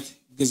የምልበት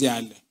ጊዜ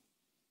አለ።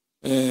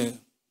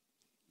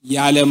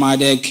 ያለ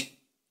ማደግ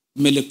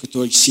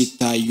ምልክቶች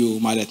ሲታዩ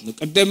ማለት ነው።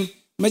 ቀደም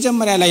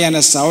መጀመሪያ ላይ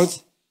ያነሳሁት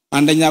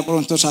አንደኛ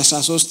ቆሮንቶስ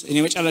 13 እኔ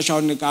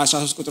መጨረሻውን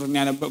ከ13 ቁጥርን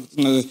ያነበብኩት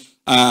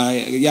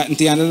እንት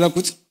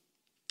ያደረኩት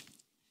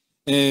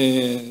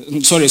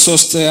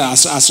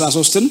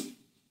 3:13ን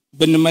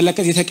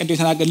ብንመለከት የተቀደው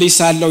የተናገረ ልጅ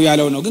ሳለው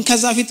ያለው ነው። ግን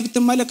ከዛ ፊት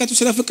ብትመለከቱ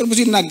ስለ ፍቅር ብዙ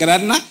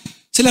ይናገራልና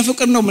ስለ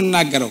ፍቅር ነው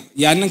የምናገረው።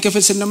 ያንን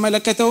ክፍል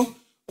ስንመለከተው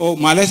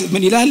ማለት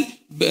ምን ይላል?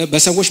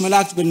 በሰዎች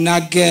መላእክት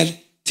ብናገር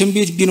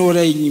ትንቢት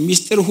ቢኖረኝ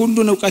ሚስጥር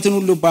ሁሉን ዕውቀትን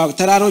ሁሉ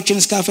ተራሮችን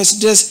እስካፈስ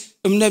ድረስ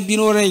እምነት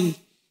ቢኖረኝ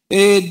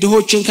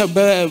ድሆችን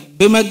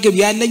በመግብ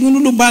ያለኝን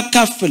ሁሉ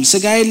ባካፍል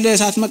ስጋዬን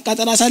ለእሳት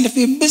መቃጠል አሳልፌ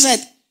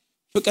ብሰጥ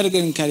ፍቅር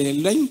ግን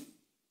ከሌለኝ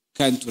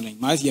ከንቱ ነኝ።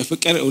 ማለት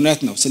የፍቅር እውነት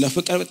ነው። ስለ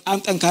ፍቅር በጣም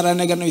ጠንካራ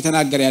ነገር ነው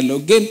የተናገረ ያለው።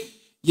 ግን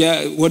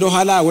ወደ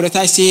ኋላ ወደ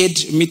ታች ሲሄድ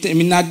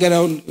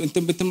የሚናገረውን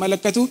እንትን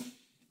ብትመለከቱ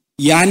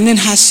ያንን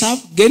ሐሳብ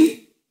ግን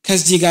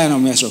ከዚህ ጋር ነው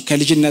የሚያስረው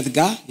ከልጅነት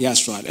ጋር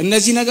ያስረዋል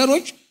እነዚህ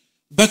ነገሮች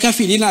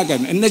በከፊል ይናገር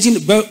እነዚህ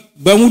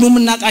በሙሉ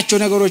ምናቃቸው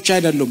ነገሮች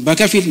አይደሉም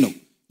በከፊል ነው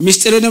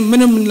ሚስጥርንም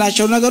ምንም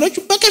እንላቸው ነገሮች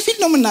በከፊል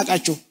ነው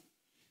ምናቃቸው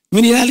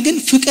ምን ይላል ግን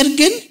ፍቅር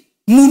ግን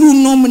ሙሉ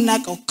ነው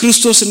ምናቀው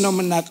ክርስቶስን ነው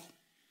ምናቀው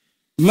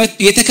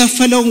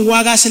የተከፈለውን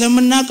ዋጋ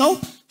ስለምናቀው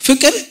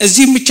ፍቅር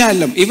እዚህም ብቻ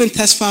አይደለም ኢቭን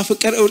ተስፋ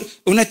ፍቅር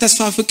እውነት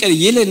ተስፋ ፍቅር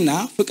ይልና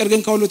ፍቅር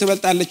ግን ከሁሉ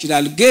ትበልጣለች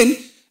ይላል ግን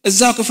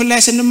እዛው ክፍል ላይ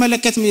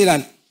ስንመለከት ምን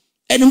ይላል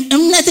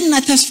እምነትና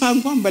ተስፋ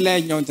እንኳን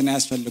በላይኛው እንትን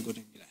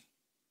ያስፈልጉንም ይላል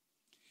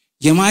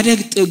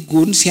የማደግ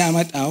ጥጉን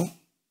ሲያመጣው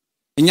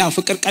እኛ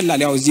ፍቅር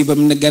ቀላል ያው እዚህ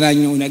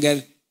በመገናኘው ነገር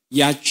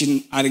ያችን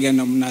አድርገን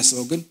ነው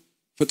የምናስበው ግን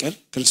ፍቅር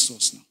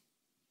ክርስቶስ ነው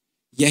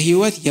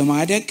የህይወት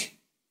የማደግ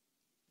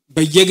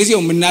በየጊዜው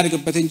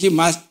የምናደርግበት እንጂ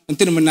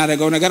እንትን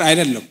የምናደርገው ነገር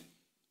አይደለም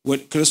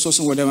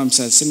ክርስቶስን ወደ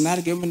መምሰል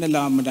ስናደርግ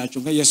የምንለማመዳቸው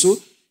ከኢየሱስ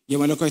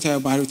የመለኮታዊ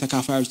ባህሪው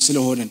ተካፋዮች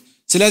ስለሆነን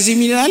ስለዚህ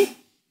ምን ይላል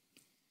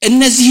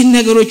እነዚህ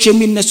ነገሮች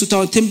የሚነሱት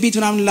ትንቢት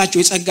ምናምንላቸው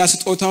የጸጋ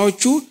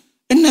ስጦታዎቹ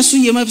እነሱ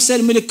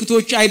የመብሰል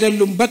ምልክቶች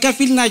አይደሉም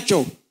በከፊል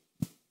ናቸው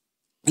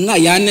እና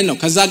ያንን ነው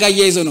ከዛ ጋር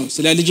ያይዘው ነው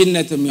ስለ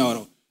ልጅነት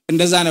የሚያወራው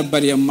እንደዛ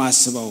ነበር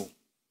የማስበው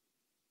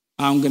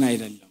አሁን ግን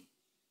አይደለም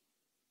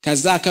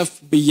ከዛ ከፍ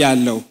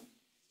ብያለው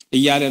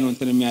እያለ ነው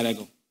እንትን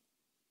የሚያደርገው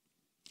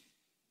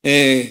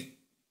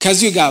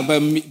ከዚህ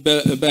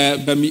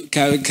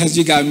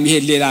ጋር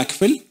የሚሄድ ሌላ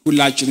ክፍል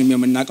ሁላችንም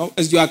የምናውቀው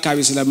እዚሁ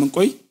አካባቢ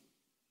ስለምንቆይ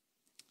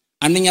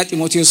አንደኛ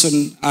ጢሞቴዎስን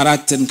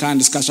 4 ከ1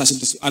 እስከ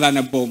 16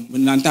 አላነበውም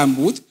እናንተ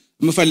አንብቡት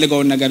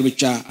የምፈልገውን ነገር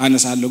ብቻ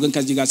አነሳለሁ ግን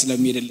ከዚህ ጋር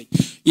ስለሚሄድልኝ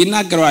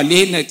ይናገራል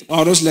ይሄን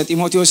ጳውሎስ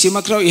ለጢሞቴዎስ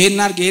ሲመክረው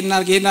ይሄን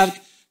አርግ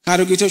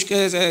ካሮጊቶች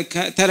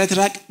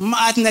ተረትራቅ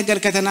ማአት ነገር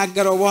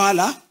ከተናገረው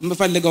በኋላ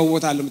የምፈልገው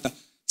ቦታ አለምታ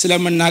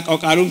ስለምናቀው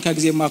ቃሉን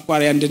ከጊዜ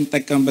ማቋሪያ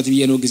እንድንጠቀምበት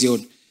ብዬ ነው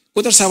ጊዜውን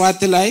ቁጥር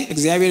 7 ላይ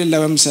እግዚአብሔርን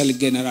ለመምሰል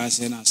ግን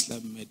ራስህን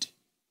አስለምድ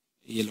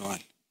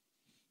ይለዋል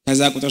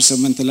ከዛ ቁጥር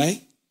 8 ላይ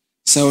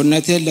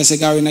ሰውነትህን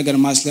ለስጋዊ ነገር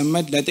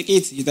ማስለመድ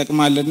ለጥቂት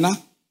ይጠቅማልና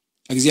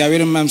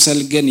እግዚአብሔርን መምሰል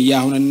ግን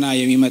ያሁንና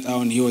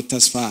የሚመጣውን ህይወት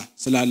ተስፋ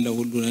ስላለው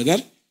ሁሉ ነገር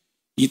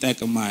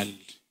ይጠቅማል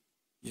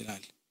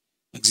ይላል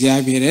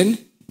እግዚአብሔርን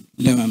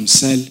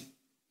ለመምሰል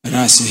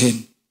ራስህን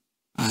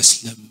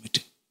አስለምድ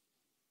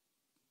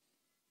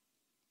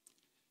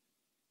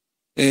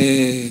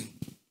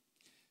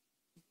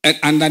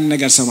አንዳንድ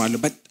ነገር ሰማለሁ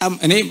በጣም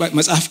እኔ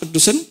መጽሐፍ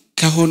ቅዱስን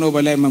ከሆነው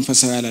በላይ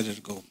መንፈሳዊ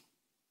ያላደርገው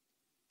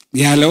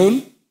ያለውን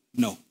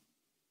ነው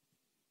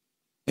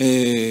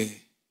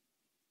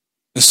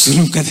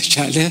እሱንም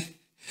ከተቻለ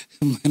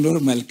መኖር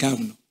መልካም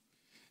ነው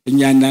እኛ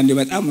አንዳንዴ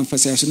በጣም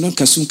መንፈሳዊ ስንሆን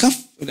ከሱም ከፍ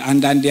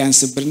አንዳንዴ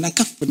ያንስብርና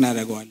ከፍ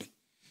እናደርገዋለን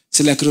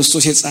ስለ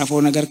ክርስቶስ የተጻፈው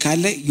ነገር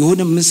ካለ ይሁን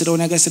ምን ስለው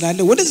ነገር ስላለ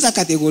ወደዛ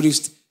ካቴጎሪ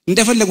ውስጥ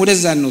እንደፈለግ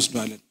ወደዛ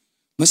እንወስደዋለን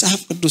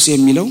መጽሐፍ ቅዱስ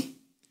የሚለው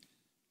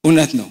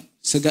እውነት ነው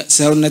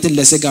ሰውነትን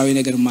ለስጋዊ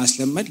ነገር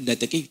ማስለመድ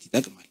ለጥቂት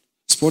ይጠቅማል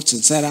ስፖርት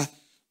ስንሰራ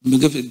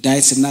ምግብ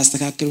ዳይት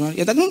ስናስተካክል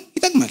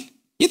ይጠቅማል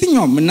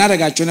የትኛውም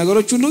እናረጋቸው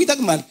ነገሮች ሁሉ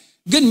ይጠቅማል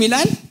ግን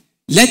ሚላል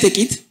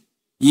ለጥቂት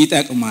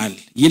ይጠቅማል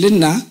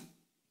ይልና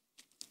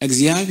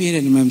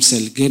እግዚአብሔርን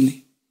መምሰል ግን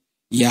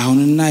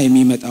ያሁንና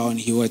የሚመጣውን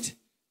ህይወት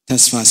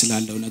ተስፋ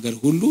ስላለው ነገር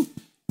ሁሉ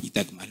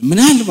ይጠቅማል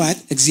ምናልባት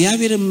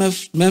እግዚአብሔርን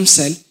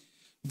መምሰል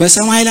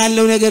በሰማይ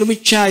ላለው ነገር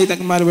ብቻ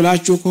ይጠቅማል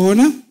ብላችሁ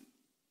ከሆነ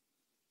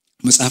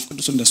መጽሐፍ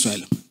ቅዱስ እንደሱ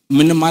አይደለም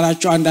ምንም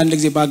ማራቸው አንዳንድ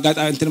ጊዜ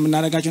ባጋጣሚ እንትን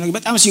ምናረጋቸው ነገር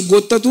በጣም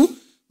ሲጎተቱ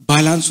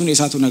ባላንሱን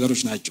የሳቱ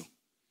ነገሮች ናቸው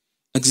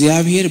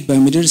እግዚአብሔር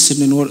በምድር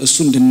ስንኖር እሱ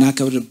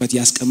እንድናከብርበት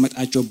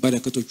ያስቀመጣቸው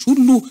በረከቶች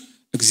ሁሉ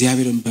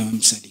እግዚአብሔርን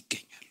በመምሰል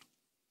ይገኛሉ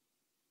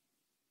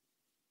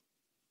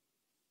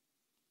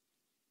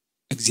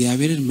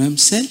እግዚአብሔርን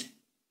መምሰል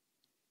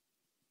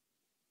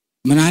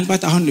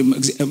ምናልባት አሁን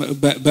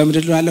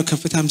በምድር ያለው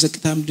ከፍታም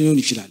ዝቅታም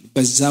ሊሆን ይችላል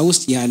በዛ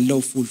ውስጥ ያለው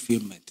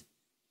ፉልፊልመንት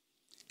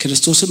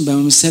ክርስቶስን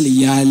በመምሰል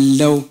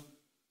ያለው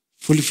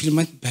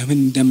ፉልፊልመንት በምን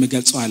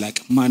እንደምገልጸው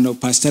አላውቅም ማነው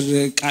ፓስተር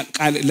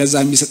ቃል ለዛ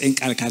የሚሰጠኝ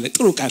ቃል ካለ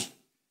ጥሩ ቃል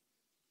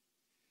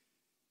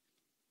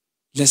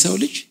ለሰው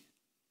ልጅ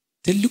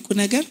ትልቁ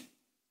ነገር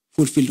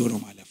ፉልፊል ሆኖ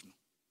ማለፍ ነው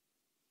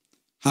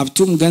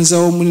ሀብቱም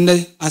ገንዘቡም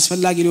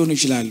አስፈላጊ ሊሆኑ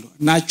ይችላሉ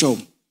ናቸው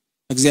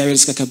እግዚአብሔር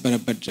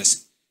እስከከበረበት ድረስ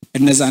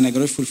እነዛ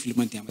ነገሮች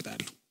ፉልፊልመንት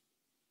ያመጣሉ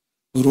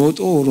ሮጦ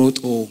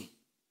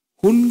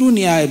ሁሉን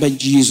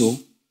ያበጅ ይዞ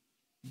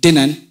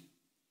ድነን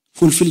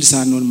ፉልፊል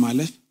ሳንሆን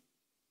ማለፍ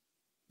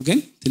ግን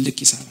ትልቅ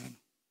ይሳራ ነው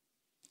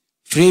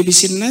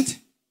ፍሬቢስነት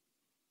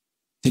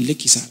ትልቅ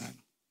ይሳራ ነው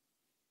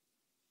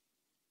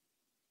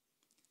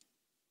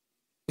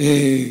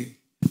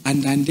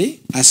አንዳንዴ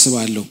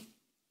አስባለሁ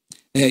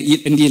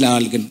እንዲህ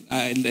ይላል ግን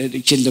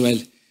ይችላል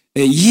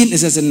ይህን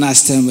እዘዝና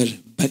አስተምር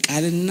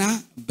በቃልና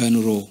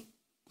በኑሮ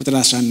ቁጥር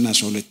 11 እና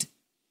 12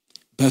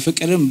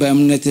 በፍቅርም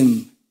በእምነትም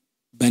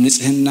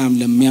በንጽህናም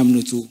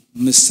ለሚያምኑቱ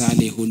ምሳሌ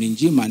ሆነ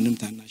እንጂ ማንንም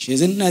ታናሽ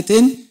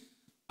የዝነትን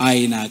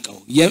አይናቀው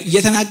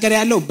እየተናገረ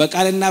ያለው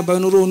በቃልና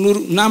በኑሮ ኑር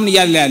ምናምን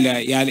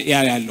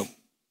ያለው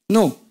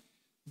ኖ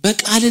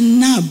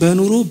በቃልና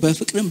በኑሮ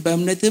በፍቅርም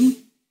በእምነትም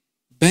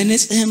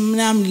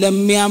በንጽህናም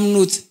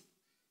ለሚያምኑት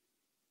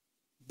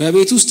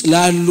በቤት ውስጥ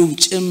ላሉ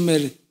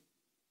ጭምር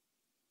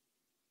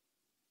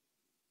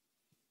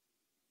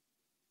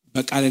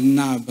በቃልና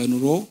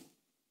በኑሮ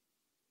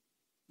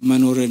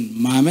መኖርን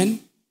ማመን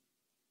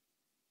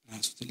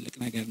ራሱ ትልቅ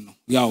ነገር ነው።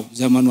 ያው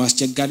ዘመኑ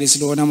አስቸጋሪ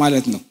ስለሆነ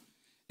ማለት ነው።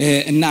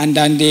 እና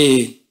አንዳንዴ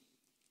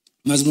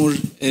መዝሙር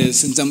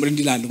ስንዘምር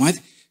እንዲላሉ ማለት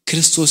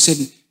ክርስቶስን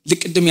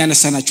ልቅድም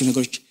ያነሳናቸው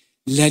ነገሮች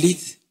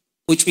ለሊት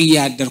ቁጭ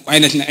ያደርኩ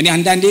አይነት ነው። እኔ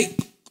አንዳንዴ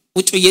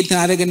ቁጭ እንትን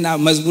አደረግና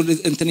መዝሙር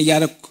እንትን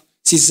ያረኩ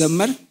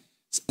ሲዘመር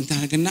እንትን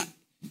አደረግና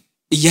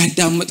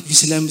እያዳመጥኩኝ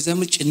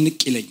ስለምዘምር ጭንቅ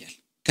ይለኛል።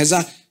 ከዛ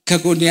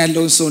ከጎን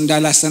ያለው ሰው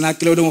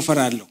እንዳላሰናክለው ደግሞ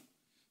ፈራለሁ።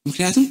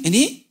 ምክንያቱም እኔ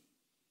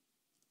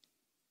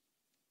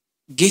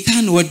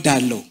ጌታን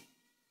ወዳለሁ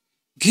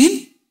ግን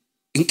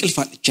እንቅልፍ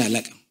አጥቼ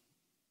አላቅም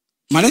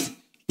ማለት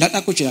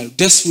ላጣቆ ይችላል።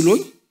 ደስ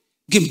ብሎኝ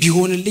ግን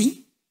ቢሆንልኝ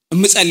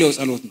እምጸልየው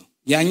ጸሎት ነው።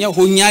 ያኛው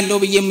ሆኛለሁ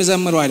ብዬ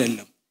የምዘምረው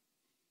አይደለም።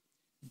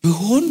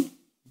 ቢሆን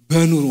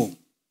በኑሮ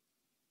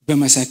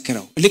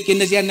በመሰከረው ልክ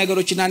እነዚያን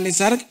ነገሮችና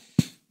አንሳርክ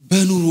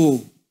በኑሮ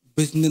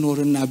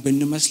ብንኖርና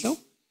ብንመስለው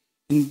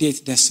እንዴት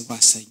ደስ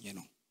ባሰኘ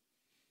ነው።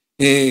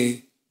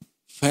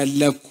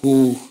 ፈለኩ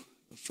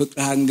ፍቅር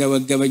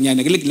አንገበገበኛ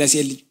ነገር ልክ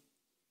ለሴል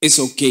ኢትስ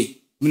ኦኬ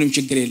ምንም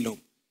ችግር የለውም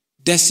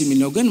ደስ የሚል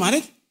ነው። ግን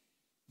ማለት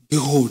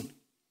ቢሆን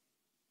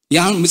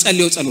ያን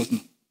ምጸልየው ጸሎት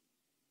ነው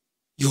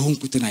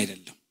የሆንኩትን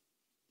አይደለም።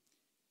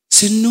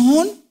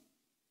 ስንሆን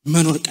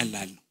መኖር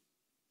ቀላል ነው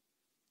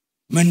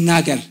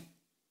መናገር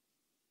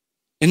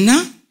እና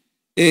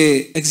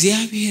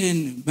እግዚአብሔርን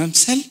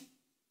መምሰል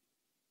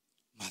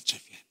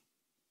ማትረፊያ ነው።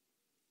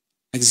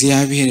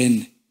 እግዚአብሔርን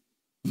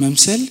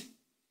መምሰል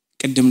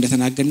ቅድም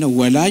እንደተናገርነው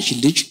ወላጅ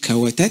ልጅ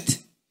ከወተት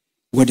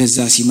ወደዛ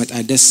ሲመጣ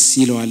ደስ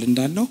ይለዋል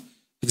እንዳልነው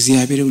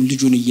እግዚአብሔርን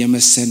ልጁን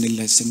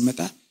እየመሰንለት ስንመጣ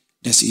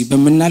ደስ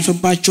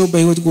በመናልፈባቸው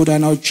በህይወት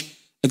ጎዳናዎች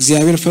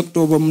እግዚአብሔር ፈቅዶ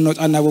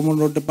በመንወጣና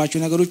በመንወርድባቸው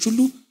ነገሮች ሁሉ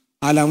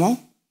ዓላማው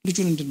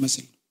ልጁን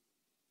እንድንመስል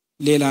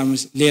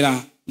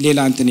ሌላ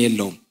እንትን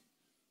የለውም።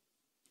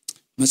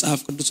 መጽሐፍ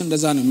ቅዱስ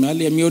እንደዛ ነው የሚያል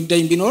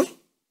የሚወደኝ ቢኖር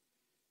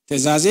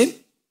ተዛዜን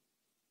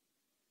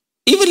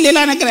ኢቭን ሌላ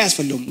ነገር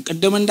አያስፈልግም።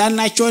 ቅድም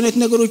እንዳልናቸው አይነት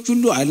ነገሮች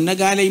ሁሉ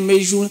አልነጋለኝ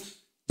መይዙ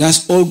that's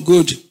all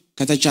good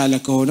ከተቻለ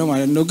ከሆነ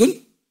ማለት ነው። ግን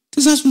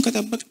ተዛዙን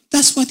ከጠበቅ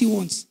that's what he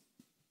wants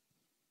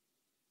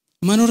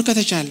መኖር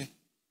ከተቻለ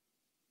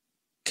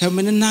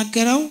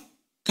ከምንናገረው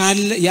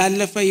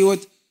ያለፈ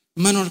ህይወት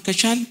መኖር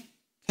ከቻል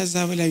ከዛ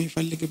በላይ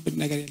የሚፈልግብን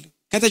ነገር የለም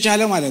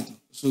ከተቻለ ማለት ነው።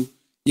 እሱ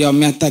ያው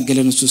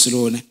የሚያታገለን እሱ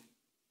ስለሆነ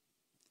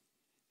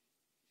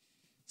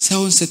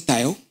ሰውን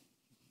ስታየው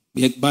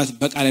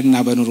በቃልና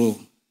በኑሮ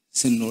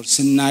ስንኖር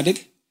ስናድግ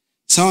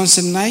ሰውን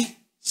ስናይ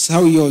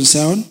ሰውየውን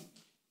ሳይሆን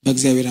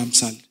በእግዚአብሔር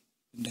አምሳል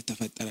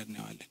እንደተፈጠረ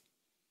እናያለን።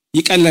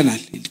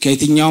 ይቀለናል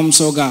ከየትኛውም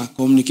ሰው ጋር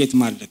ኮሙኒኬት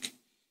ማድረግ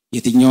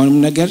የትኛውንም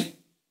ነገር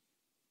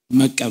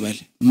መቀበል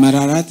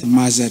መራራት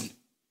ማዘን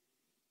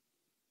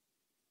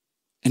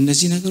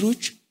እነዚህ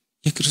ነገሮች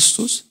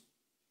የክርስቶስ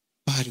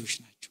ባህሪዎች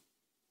ናቸው።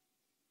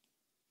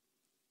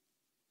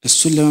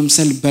 እሱን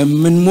ለመምሰል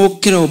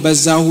በመንሞክረው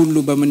በዛ ሁሉ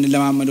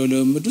በመንለማመደው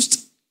ለምድ ውስጥ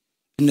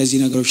እነዚህ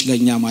ነገሮች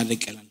ለኛ ማድረግ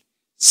ይቀላል።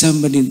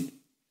 ሰምበዲን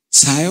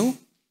ሳየው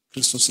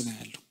ክርስቶስን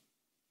ያለው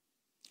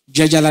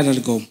ጀጅ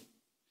አላደርገውም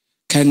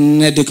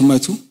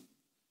ከነድክመቱ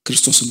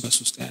ክርስቶስን በሱ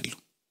ውስጥ ያለው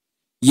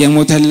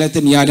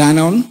የሞተለትን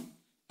ያዳነውን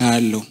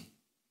ያለው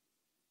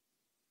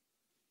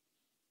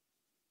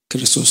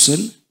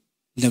ክርስቶስን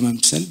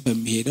ለመምሰል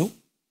በሚሄደው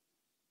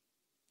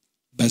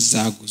በዛ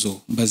ጉዞ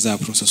በዛ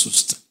ፕሮሰስ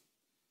ውስጥ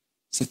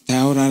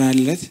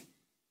ስታወራራለት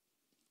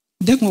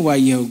ደግሞ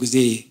ባየው ጊዜ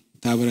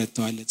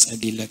ታበረታዋለህ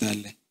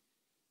ጸልይለታለህ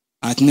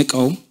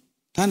አትንቀውም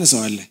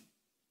ታነሳዋለህ።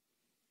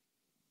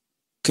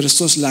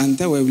 ክርስቶስ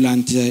ላንተ ወይ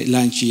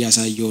ላንቺ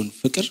ያሳየውን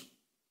ፍቅር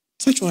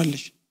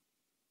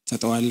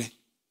ተጠዋለህ።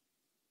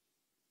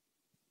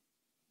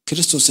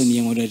 ክርስቶስን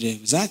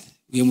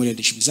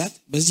የመውደድሽ ብዛት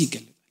በዚህ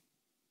ይገለጣል።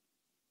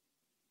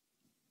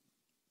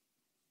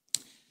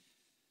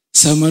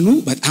 ሰመኑ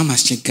በጣም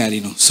አስቸጋሪ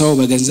ነው። ሰው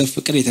በገንዘብ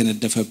ፍቅር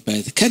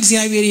የተነደፈበት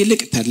ከእግዚአብሔር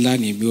ይልቅ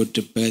ተድላን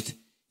የሚወድበት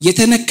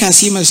የተነካ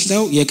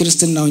ሲመስለው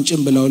የክርስትናውን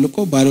ጭንብል አውልቆ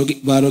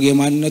ባሮጌ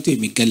ማንነቱ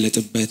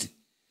የሚገለጥበት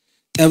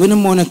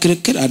ጠብንም ሆነ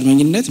ክርክር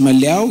አድመኝነት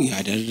መለያው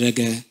ያደረገ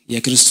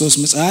የክርስቶስ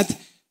ምጽአት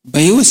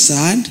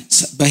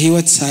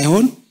በህይወት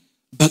ሳይሆን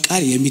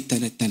በቃል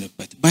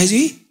የሚተነተንበት ባይዜ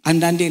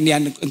አንዳንዴ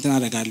እንትን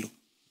አደርጋለሁ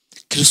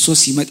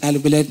ክርስቶስ ይመጣል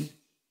ብለን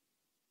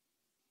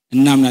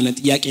እናምናለን።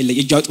 ጥያቄ የለ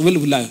እጅ አውጡ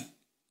ብላ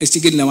እስቲ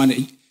ግን ለማን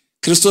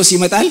ክርስቶስ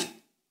ይመጣል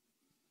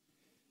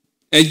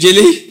እጅሊ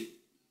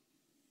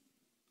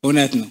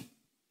እውነት ነው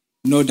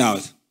ኖ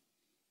ዳውት።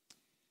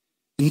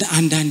 እንደ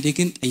አንዳንዴ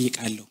ግን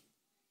ጠይቃለሁ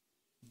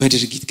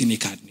በድርጊት ግን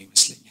ይካድ ነው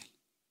ይመስለኛል።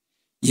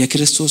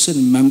 የክርስቶስን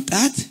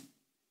መምጣት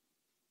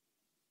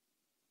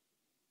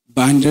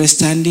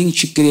በአንደርስታንዲንግ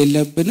ችግር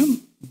የለብንም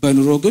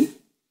በኑሮ ግን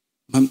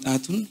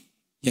መምጣቱን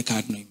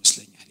የካድ ነው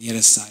ይመስለኛል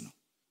የረሳ ነው።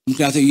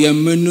 ምክንያቱም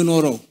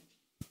የምንኖረው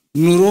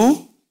ኑሮ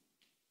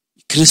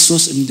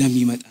ክርስቶስ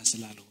እንደሚመጣ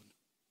ስላልሆነ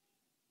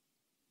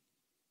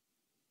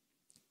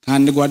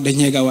ከአንድ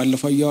ጓደኛዬ ጋር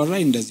ባለፈው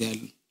ያወራኝ እንደዚህ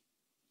ያለ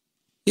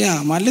ያ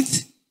ማለት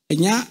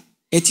እኛ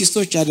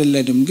ኤቲስቶች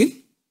አይደለንም ግን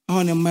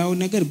አሁን የማየው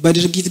ነገር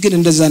በድርጊት ግን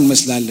እንደዛ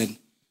እንመስላለን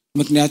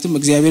ምክንያቱም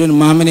እግዚአብሔርን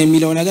ማመን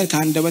የሚለው ነገር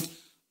ከአንደበት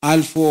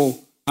አልፎ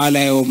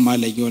አላየውም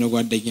ማለት የሆነ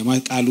ጓደኛ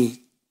ማለት ቃሉ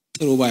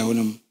ጥሩ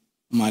ባይሆንም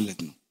ማለት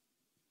ነው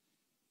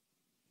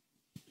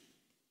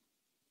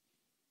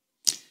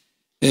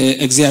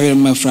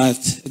እግዚአብሔርን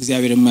መፍራት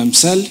እግዚአብሔርን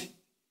መምሰል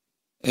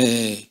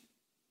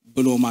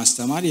ብሎ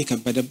ማስተማር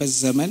የከበደበት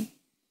ዘመን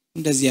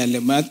እንደዚህ ያለ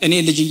እኔ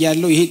ልጅ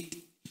እያለሁ ይሄ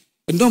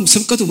እንደውም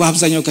ስብከቱ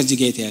በአብዛኛው ከዚህ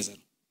ጋር የተያዘ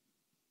ነው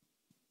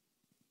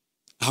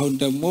አሁን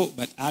ደግሞ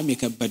በጣም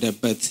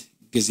የከበደበት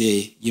ጊዜ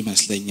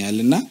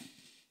ይመስለኛልና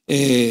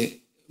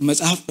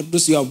መጽሐፍ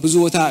ቅዱስ ያው ብዙ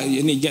ቦታ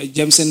እኔ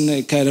ጀምስን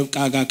ከርብቃ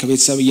ጋር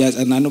ከቤተሰብ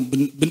ያጸና ነው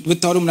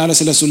ብታወሩ ምናለ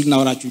ስለሱ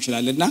ልናወራችሁ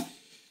እንችላለንና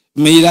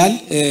ምን ይላል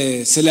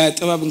ስለ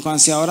ጥበብ እንኳን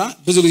ሲያወራ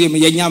ብዙ ጊዜ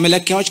የኛ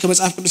መለኪያዎች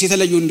ከመጽሐፍ ቅዱስ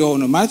የተለዩ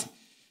እንደሆነ ማለት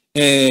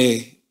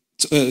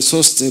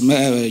 3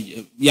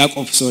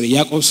 ያዕቆብ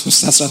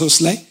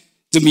 3:13 ላይ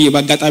ዝም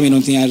በአጋጣሚ ነው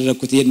እንትን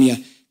ያደረኩት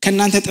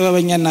ከናንተ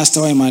ጥበበኛና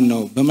አስተዋይ ማን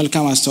ነው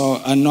በመልካም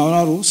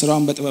አኗኗሩ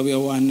ስራውን በጥበብ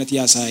የዋህነት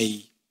ያሳይ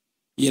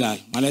ይላል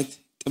ማለት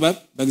ጥበብ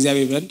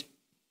በእግዚአብሔር ዘንድ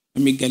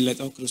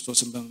የሚገለጠው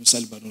ክርስቶስን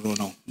በመምሰል በኑሮ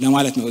ነው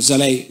ለማለት ነው እዛ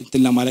ላይ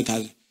እንትን ለማለት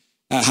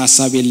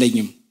ሐሳብ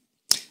የለኝም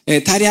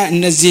ታዲያ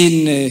እነዚህን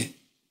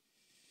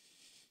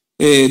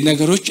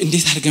ነገሮች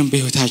እንዴት አድርገን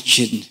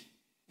በህይወታችን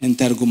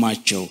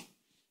እንተርጉማቸው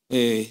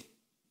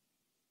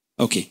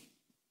ኦኬ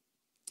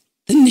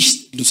ትንሽ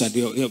ሉሳድ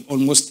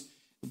ኦልሞስት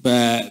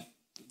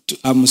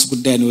በአምስት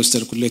ጉዳይ ነው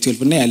ወስተርኩት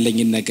ለ12 እና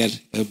ያለኝን ነገር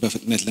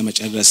በፍጥነት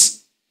ለመጨረስ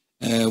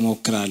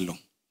ሞክራለሁ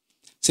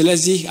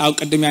ስለዚህ አው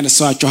ቀደም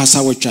ያነሳዋቸው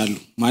ሐሳቦች አሉ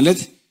ማለት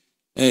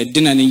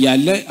ድነን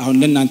ይያለ አሁን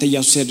ለእናንተ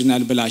ኢየሱስ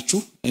ያድናል ብላችሁ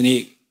እኔ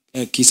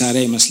ኪሳራ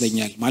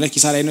ይመስለኛል ማለት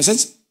ኪሳራ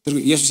ኢነሰንስ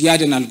ኢየሱስ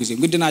ያድናል ጊዜ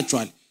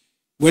ግድናችኋል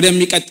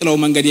ወደሚቀጥለው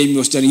መንገድ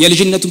የሚወስደን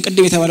የልጅነቱን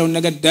ቀደም የተባለውን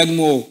ነገር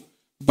ደግሞ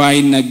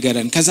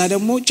ባይነገረን ከዛ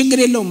ደግሞ ችግር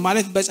የለውም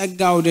ማለት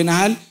በጸጋው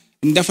ድነሃል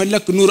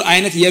እንደፈለክ ኑር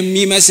አይነት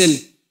የሚመስል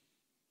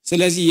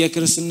ስለዚህ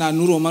የክርስትና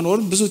ኑሮ መኖር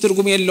ብዙ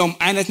ትርጉም የለውም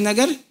አይነት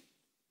ነገር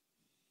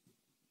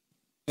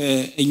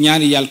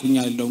እኛን ይያልኩኝ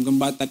አይደለም ግን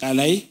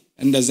በአጠቃላይ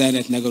እንደዛ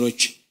አይነት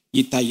ነገሮች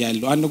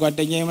ይታያሉ አንድ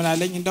ጓደኛዬ ምን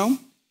አለኝ እንደውም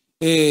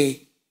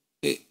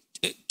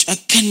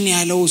ጨከን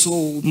ያለው ሰው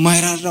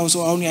ማይራራው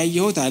ሰው አሁን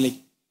ያየሁት አለኝ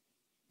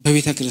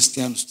በቤተ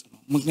ክርስቲያን ውስጥ ነው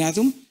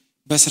ምክንያቱም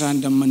በስራ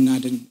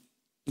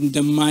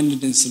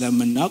እንደማንድን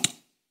ስለምናውቅ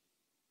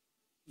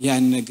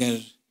ያን ነገር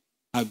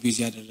አቢዝ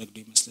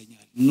ያደረግነው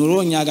ይመስለኛል ኑሮ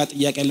እኛ ጋር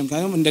ጥያቄ የለም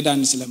ካለም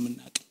እንደዳን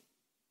ስለምናውቅ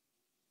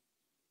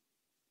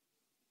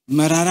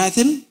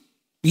መራራትን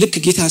ልክ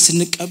ጌታ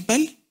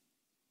ስንቀበል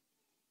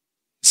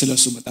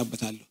ስለሱ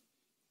መጣበታለሁ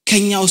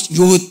ከኛ ውስጥ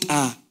ይወጣ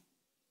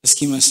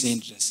እስኪመስለኝ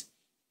ድረስ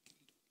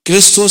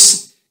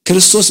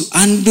ክርስቶስ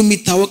አንዱ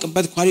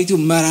የሚታወቅበት ኳሊቲው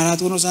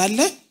መራራት ሆኖ ሳለ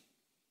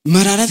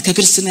መራራት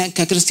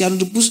ከክርስቲያኑ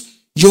ልቡስ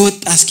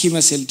ይወጣ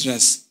እስኪመስል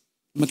ድረስ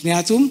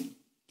ምክንያቱም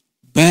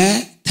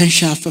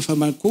በተንሻፈፈ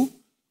መልኩ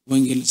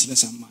ወንጌል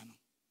ስለሰማ ነው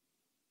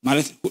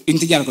ማለት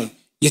እንትያልኩ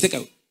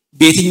የተቀበል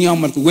በየትኛው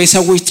መልኩ ወይ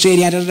ሰዎች ትሬን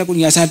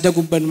ያደረጉን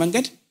ያሳደጉበት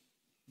መንገድ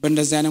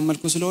በእንደዛ አይነት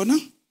መልኩ ስለሆነ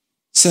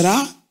ስራ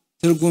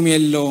ትርጉም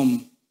የለውም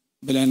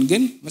ብለን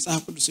ግን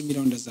መጽሐፍ ቅዱስ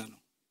የሚለው እንደዛ ነው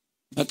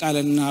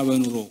በቃልና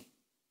በኑሮ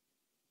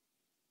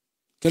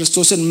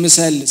ክርስቶስን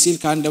ምሰል ሲል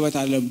ካንደበት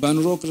አለ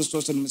በኑሮ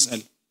ክርስቶስን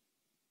ምሰል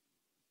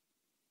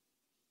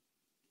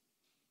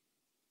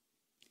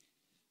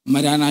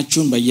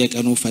መዳናችሁን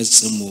በየቀኑ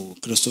ፈጽሙ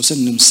ክርስቶስን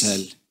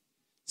ንምሰል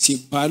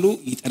ሲባሉ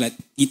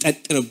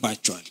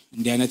ይጠጥርባቸዋል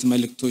እንዲህ አይነት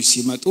መልእክቶች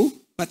ሲመጡ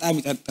በጣም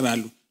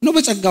ይጠጥራሉ ነው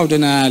በጸጋው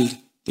ድናል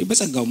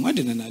በጸጋው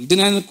ማድነናል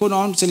ድነን እኮ ነው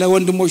አሁን ስለ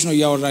ወንድሞች ነው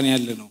ያወራን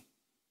ያለ ነው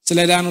ስለ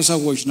ዳኑ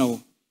ሰዎች ነው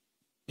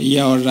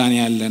ያወራን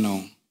ያለ ነው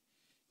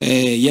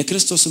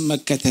የክርስቶስን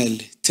መከተል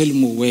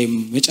ትልሙ ወይም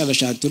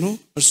መጨረሻ እንትኑ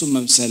እርሱን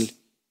መምሰል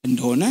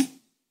እንደሆነ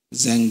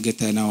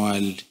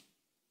ዘንግተናል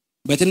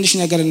በትንሽ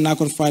ነገር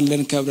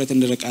እናኮርፋለን ከብረት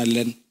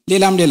እንርቃለን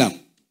ሌላም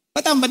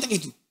በጣም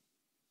በጥቂቱ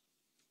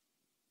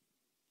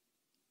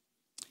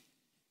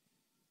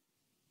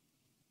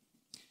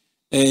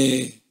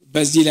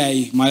በዚህ ላይ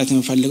ማለት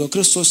የምፈልገው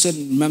ክርስቶስን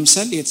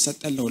መምሰል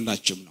የተሰጠን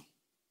ለሁላችንም ነው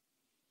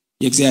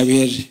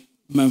የእግዚአብሔር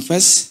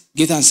መንፈስ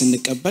ጌታን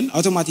ስንቀበል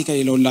አውቶማቲካሊ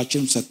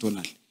ለሁላችንም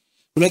ሰጥቶናል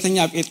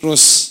ሁለተኛ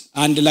ጴጥሮስ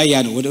 1 ላይ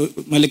ያለው ወደ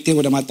መልእክቴ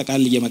ወደ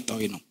ማጠቃለል እየመጣው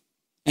ነው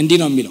እንዲህ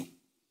ነው የሚለው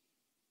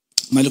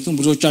መልእክቱን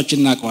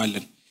ብዙዎቻችን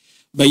እናቀዋለን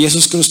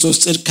በኢየሱስ ክርስቶስ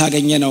ጽድቅ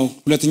ካገኘ ነው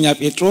ሁለተኛ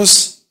ጴጥሮስ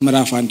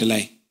ምዕራፍ 1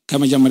 ላይ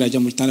ከመጀመሪያ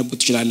ጀምሮ ታነቡት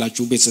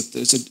ትችላላችሁ ቤት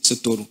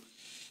ስትሆኑ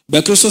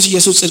በክርስቶስ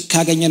ኢየሱስ ጽድቅ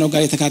ካገኘ ነው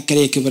ጋር የተካከለ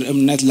የክብር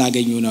እምነት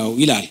ላገኙ ነው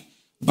ይላል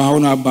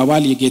በአሁኑ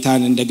አባባል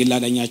የጌታን እንደግል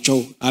አዳኛቸው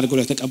አድርገው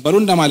ለተቀበሉ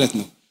እንደማለት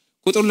ነው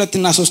ቁጥር 2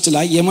 እና 3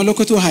 ላይ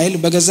የመለኮቱ ኃይል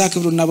በገዛ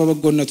ክብሩና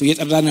በበጎነቱ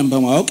የጠራንን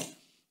በማወቅ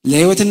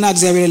ለሕይወትና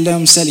እግዚአብሔርን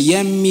ለመምሰል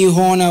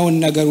የሚሆነውን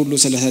ነገር ሁሉ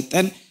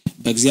ስለሰጠን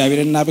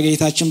በእግዚአብሔርና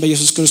በጌታችን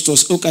በኢየሱስ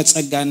ክርስቶስ ዕውቀት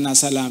ጸጋና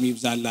ሰላም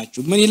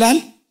ይብዛላችሁ ምን ይላል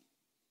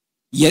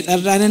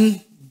የጠራንን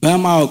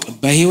በማወቅ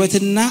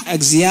በሕይወትና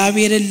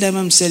እግዚአብሔርን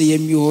ለመምሰል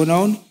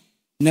የሚሆነውን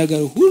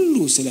ነገር ሁሉ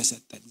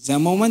ስለሰጠን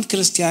ዘመውመንት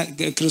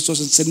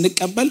ክርስቶስን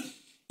ስንቀበል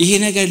ይሄ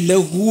ነገር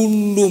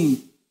ለሁሉም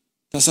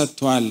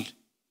ተሰጥቷል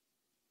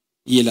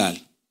ይላል።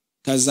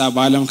 ከዛ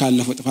በዓለም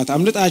ካለፈው ጥፋት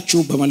አምልጣችሁ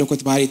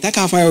በመለኮት ባህሪ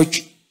ተካፋዮች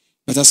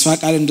በተስፋ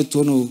ቃል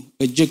እንድትሆኑ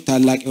እጅግ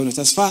ታላቅ የሆነ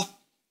ተስፋ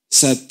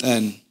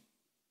ሰጠን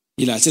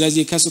ይላል።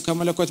 ስለዚህ ከሱ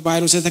ከመለኮት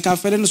ባህሪው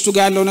ስለተካፈለን እሱ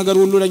ጋር ያለው ነገር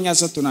ሁሉ ለኛ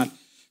ሰጥቶናል።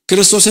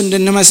 ክርስቶስን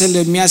እንድንመስል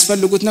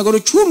የሚያስፈልጉት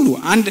ነገሮች ሁሉ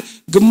አንድ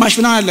ግማሽ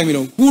ምናምን አለ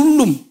የሚለው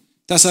ሁሉም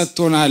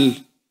ተሰጥቶናል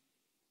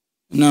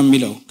ነው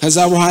የሚለው። ከዛ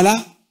በኋላ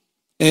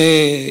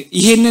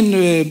ይሄንን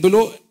ብሎ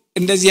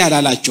እንደዚህ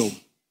አላላቸው።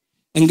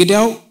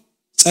 እንግዲያው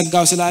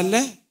ጸጋው ስላለ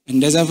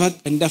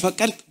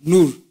እንደፈቀድክ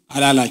ኑር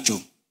አላላቸው።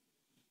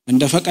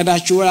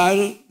 እንደፈቀዳችሁ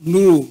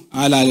ኑሩ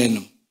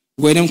አላለንም።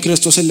 ወይንም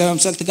ክርስቶስን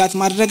ለመምሰል ትጋት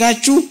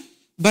ማድረጋችሁ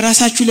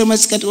በራሳችሁ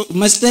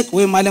ለመጽደቅ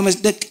ወይም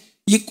አለመጽደቅ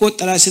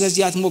ይቆጠራል፣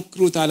 ስለዚህ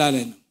አትሞክሩት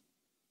አላለንም።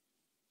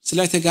 ስለ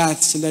ትጋት፣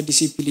 ስለ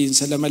ዲሲፕሊን፣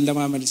 ስለ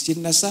መለማመድ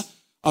ሲነሳ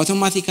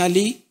አውቶማቲካሊ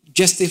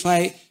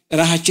ጀስቲፋይ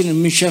ራሳችንን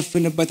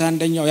የምንሸፍንበት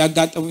አንደኛው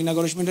ያጋጠሙኝ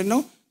ነገሮች ምንድነው?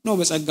 ነው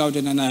በጸጋው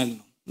ድነናል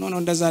ነው። ኖ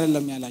እንደዛ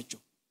አይደለም ያላቸው።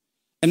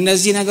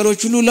 እነዚህ ነገሮች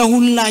ሁሉ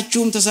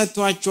ለሁላችሁም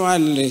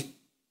ተሰጥቷቸዋል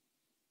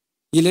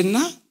ይልና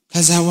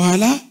ከዛ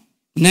በኋላ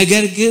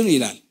ነገር ግን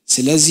ይላል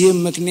ስለዚህም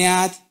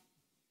ምክንያት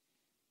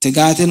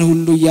ትጋትን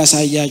ሁሉ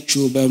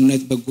እያሳያችሁ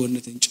በእምነት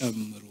በጎነትን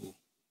ጨምሩ።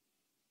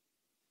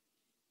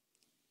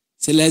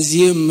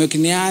 ስለዚህም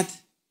ምክንያት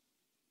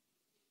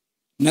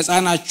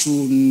ነፃናችሁ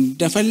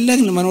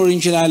እንደፈለግን መኖር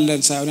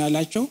እንችላለን ሳይሆን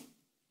ያላቸው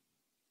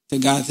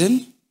ትጋትን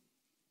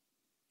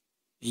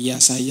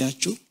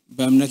እያሳያችሁ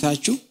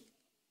በእምነታችሁ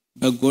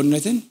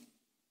በጎነትን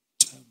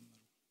ጨምሩ።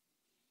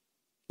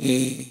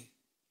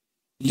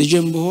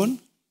 ልጅም በሆን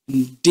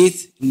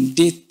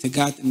እንዴት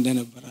ትጋት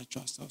እንደነበራቸው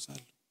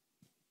አስታውሳለሁ።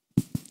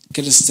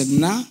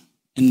 ክርስትና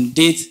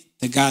እንዴት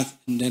ትጋት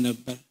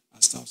እንደነበር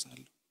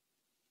አስታውሳለሁ።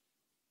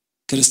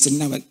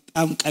 ክርስትና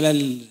በጣም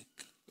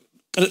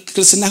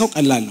ክርስትና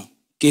ቀላል ነው።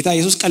 ጌታ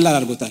ኢየሱስ ቀላል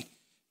አድርጎታል።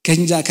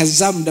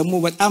 ከዛም ደግሞ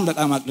በጣም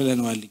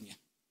አቅልለነዋልኛ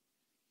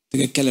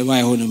ትክክል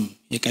ባይሆንም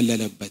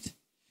የቀለለበት።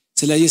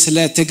 ስለዚህ ስለ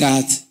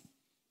ትጋት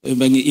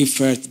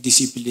ኢፈርት፣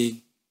 ዲሲፕሊን፣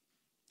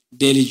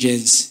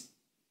 ዲሊጀንስ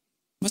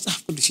መጽሐፍ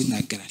ቅዱስ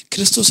ይናገራል።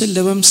 ክርስቶስን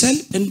ለመምሰል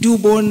እንዲሁ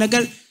በሆነ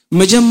ነገር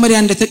መጀመሪያ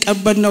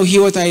እንደተቀበልነው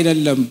ህይወት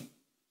አይደለም።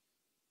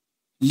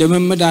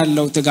 ልምምድ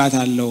አለው፣ ትጋት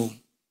አለው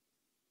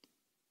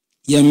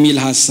የሚል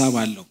ሐሳብ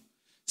አለው።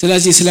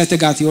 ስለዚህ ስለ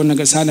ትጋት የሆነ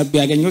ነገር ሳነብ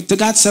ያገኘው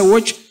ትጋት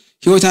ሰዎች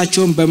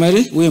ህይወታቸውን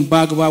በመርህ ወይም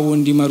በአግባቡ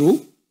እንዲመሩ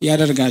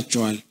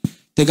ያደርጋቸዋል።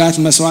 ትጋት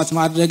መስዋዕት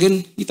ማድረግን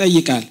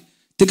ይጠይቃል።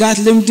 ትጋት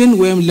ልምድን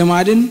ወይም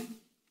ልማድን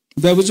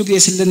በብዙ ጊዜ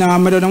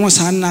ስለናመደው ደግሞ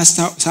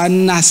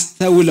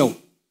ሳናስተውለው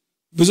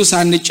ብዙ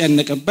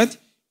ሳንጨነቅበት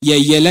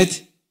የየለት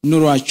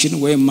ኑሯችን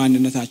ወይም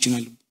ማንነታችን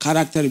አለ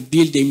ካራክተር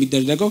ቢልድ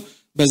የሚደረገው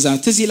በዛ።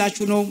 ትዝ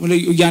ይላችሁ ነው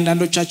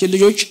እያንዳንዶቻችን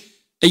ልጆች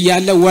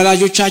እያለ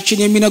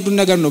ወላጆቻችን የሚነግሩን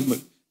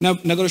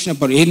ነገሮች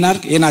ነበሩ። ይሄን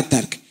አድርግ ይሄን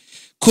አታርግ።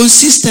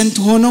 ኮንሲስተንት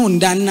ሆነው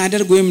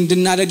እንዳናደርግ ወይም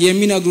እንድናደርግ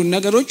የሚነግሩን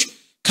ነገሮች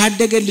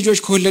ካደገ ልጆች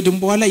ከወለድን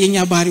በኋላ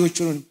የኛ ባህሪዎች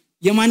ሆነው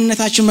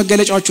የማንነታችን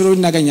መገለጫዎች ሆነው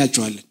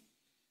እናገኛቸዋለን።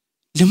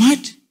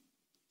 ልማድ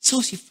ሰው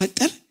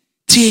ሲፈጠር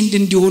ትሬንድ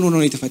እንዲሆኑ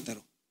ነው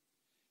የተፈጠረው።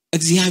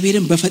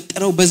 እግዚአብሔርን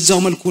በፈጠረው በዛው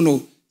መልኩ ነው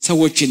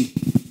ሰዎችን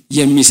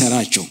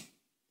የሚሰራቸው።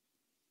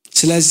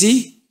 ስለዚህ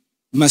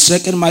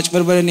መስረቅን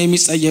ማጭበርበርን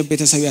የሚጸየፍ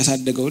ቤተሰብ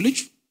ያሳደገው ልጅ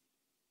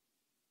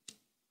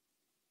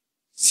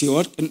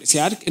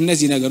ሲያድግ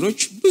እነዚህ ነገሮች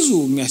ብዙ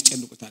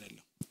የሚያስጨንቁት አይደለም።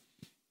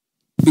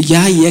 ያ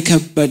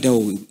የከበደው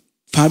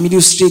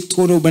ፋሚሊው ስትሪክት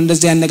ሆኖ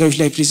በእንደዚህ አይነት ነገሮች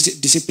ላይ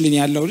ዲሲፕሊን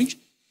ያለው ልጅ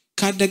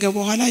ካደገ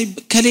በኋላ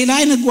ከሌላ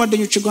አይነት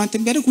ጓደኞች ጋር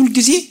እንትን ቢያደርግ ሁሉ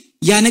ጊዜ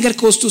ያ ነገር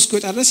ከውስጡ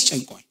እስኪወጣ ድረስ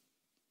ይጨንቀዋል።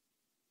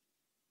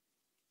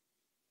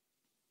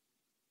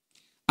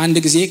 አንድ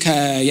ጊዜ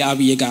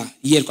ከያብዬ ጋር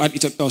እየሄድኩ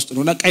ኢትዮጵያ ውስጥ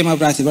ነው። ቀይ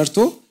መብራት በርቶ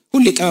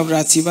ሁሌ ቀይ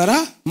መብራት ሲበራ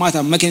ማታ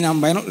መኪናም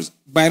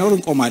ባይኖር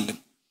እንቆማለን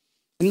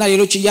እና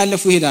ሌሎች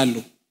እያለፉ ይሄዳሉ።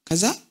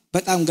 ከዛ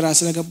በጣም ግራ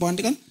ስለገባው አንድ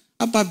ቀን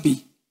አባቢ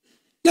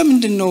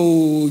ለምንድነው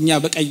እኛ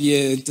በቀይ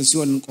እንትን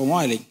ሲሆን እንቆመው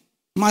አለኝ።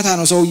 ማታ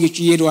ነው ሰውዬች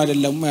እየሄዱ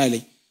አይደለም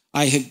ያለኝ።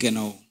 አይ ህግ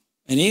ነው፣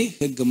 እኔ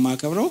ህግ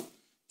ማከብረው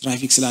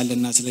ትራፊክ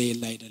ስላለና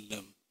ስለሌለ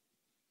አይደለም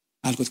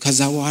አልኩት። ከዛ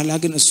በኋላ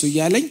ግን እሱ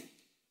እያለኝ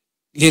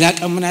ሌላ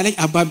ቀን ምን አለኝ፣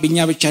 አባቢኛ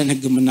ብቻ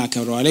ህግ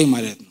ምናከብረው አለኝ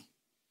ማለት ነው።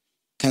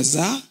 ከዛ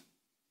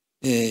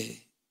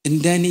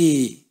እንደኔ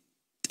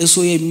ጥሶ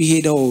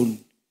የሚሄደውን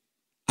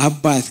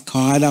አባት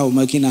ከኋላው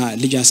መኪና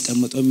ልጅ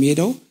አስቀምጦ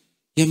የሚሄደው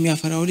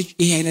የሚያፈራው ልጅ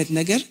ይሄ አይነት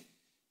ነገር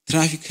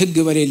ትራፊክ ህግ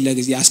በሌለ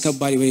ጊዜ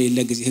አስከባሪ በሌለ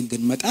ጊዜ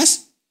ህግን መጣስ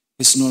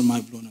is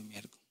normal ብሎ ነው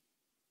የሚያደርገው።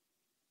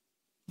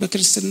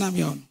 በክርስትናም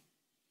ያው ነው።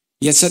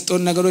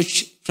 የተሰጠውን ነገሮች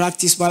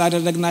ፕራክቲስ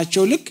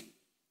ባላደረግናቸው ልክ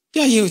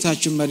ያ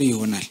የህይወታችን መሪ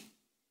ይሆናል።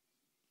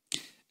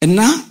 እና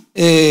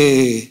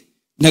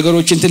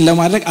ነገሮችን እንትን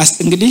ለማድረግ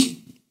እንግዲህ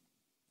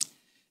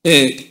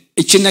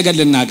እቺን ነገር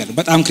ልናገር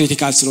በጣም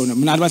ክሪቲካል ስለሆነ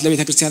ምናልባት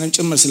ለቤተ ክርስቲያንም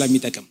ጭምር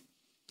ስለሚጠቅም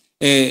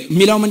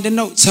ሚላው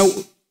ምንድነው ሰው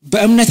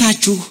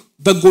በእምነታችሁ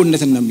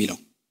በጎነትን ነው የሚለው።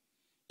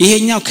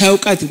 ይሄኛው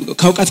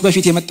ከውቀት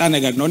በፊት የመጣ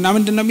ነገር ነው እና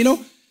ምንድነው የሚለው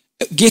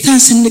ጌታን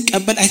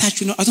ስንቀበል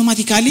አይታችሁ ነው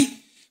አውቶማቲካሊ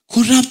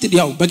ኮራፕት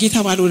ያው በጌታ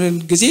ባልሆነ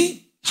ጊዜ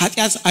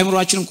ኃጢያት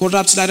አይምሮአችንን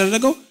ኮራፕት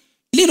ስላደረገው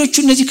ሌሎቹ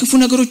እነዚህ ክፉ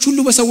ነገሮች ሁሉ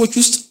በሰዎች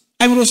ውስጥ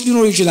አይምሮስ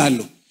ሊኖሩ ይችላሉ።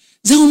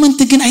 ዘመንት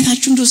ግን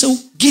አይታችሁ እንደው ሰው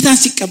ጌታን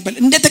ሲቀበል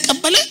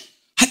እንደተቀበለ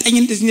ኃጢአት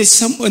እንደዚህ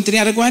ሰም እንትን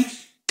ያደርገዋል።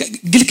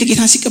 ግልክ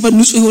ጌታን ሲቀበል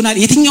ንጹህ ይሆናል።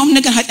 የትኛውም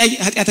ነገር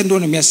ኃጢአት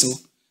እንደሆነ የሚያስበው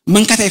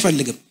መንካት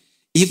አይፈልግም።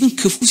 ኢቭን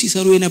ክፉ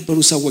ሲሰሩ የነበሩ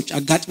ሰዎች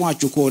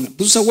አጋጥሟቸው ከሆነ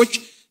ብዙ ሰዎች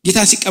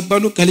ጌታን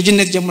ሲቀበሉ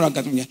ከልጅነት ጀምሮ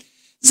አጋጥሞኛል።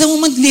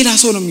 ዘመንት ሌላ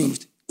ሰው ነው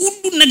የሚሆኑት።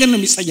 ሁሉን ነገር ነው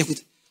የሚጸየፉት።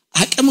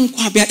 አቅም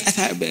እንኳን ቢያጣታ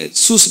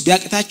ሱስ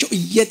ቢያቀታቸው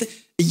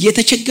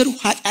እየተቸገሩ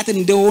ኃጢአት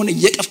እንደሆነ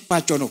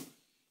እየቀፋቸው ነው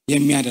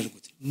የሚያደርጉት።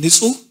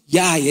 ንጹህ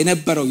ያ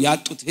የነበረው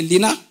ያጡት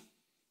ህሊና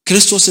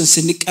ክርስቶስን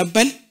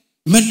ስንቀበል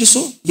መልሶ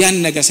ያን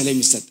ነገር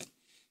ስለሚሰጠን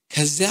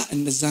ከዛ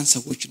እነዛን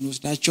ሰዎች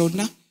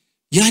እንወስዳቸውና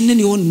ያንን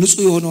የሆነ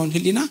ንጹህ የሆነውን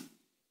ህሊና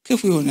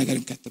ክፉ የሆነ ነገር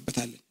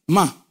እንከተበታለን።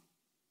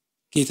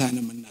 ጌታን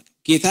እናቀ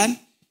ጌታን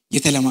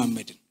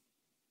የተለማመድን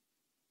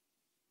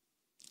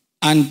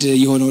አንድ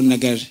የሆነውን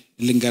ነገር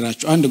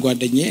ልንገራችሁ። አንድ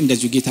ጓደኛዬ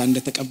እንደዚሁ ጌታ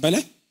እንደተቀበለ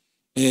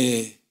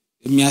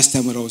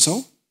የሚያስተምረው ሰው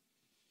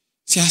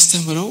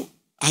ሲያስተምረው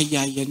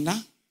አያየና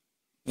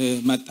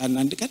መጣና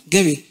አንድ ቀን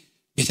ገቤ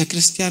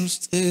ቤተክርስቲያን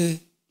ውስጥ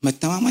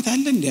መተማመት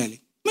አለ እንዴ አለኝ።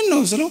 ምን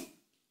ነው ስለው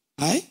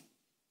አይ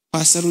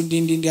ፓስተሩ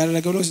እንዲህ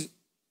ያደረገው ነው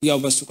ያው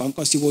በሱ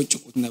ቋንቋ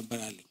ሲቦጭቁት ነበር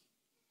አለኝ።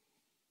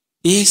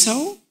 ይሄ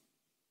ሰው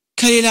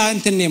ከሌላ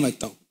እንትን ነው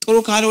የመጣው። ጥሩ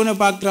ካልሆነ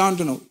ባክግራውንድ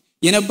ነው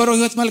የነበረው።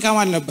 ህይወት መልካም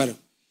አልነበረም።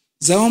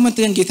 ዘመንት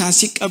ግን ጌታን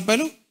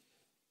ሲቀበለው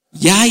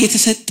ያ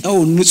የተሰጠው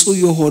ንጹህ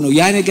የሆነው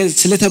ያ ነገር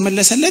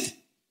ስለተመለሰለት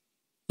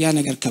ያ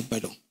ነገር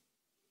ከበደው።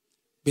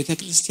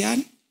 ቤተክርስቲያን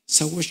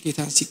ሰዎች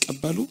ጌታን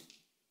ሲቀበሉ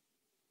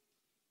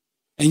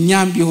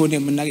እኛም ቢሆን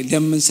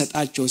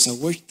ለምንሰጣቸው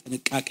ሰዎች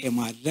ጥንቃቄ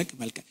ማድረግ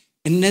መልካም።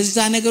 እነዛ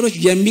ነገሮች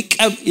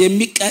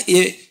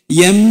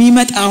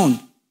የሚመጣውን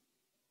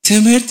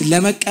ትምህርት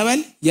ለመቀበል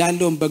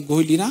ያለውን በጎ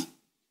ህሊና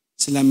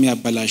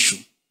ስለሚያበላሹ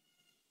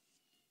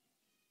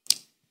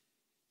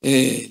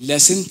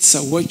ለስንት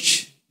ሰዎች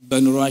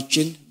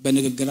በኑሯችን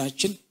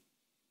በንግግራችን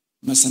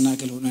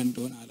መሰናከል ሆነ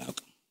እንደሆነ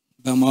አላውቅም።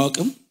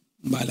 በማወቅም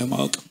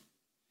ባለማወቅም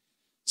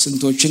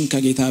ስንቶችን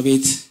ከጌታ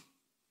ቤት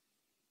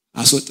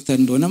አስወጥተን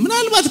እንደሆነ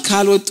ምናልባት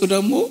ካልወጡ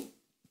ደግሞ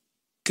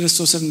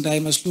ክርስቶስን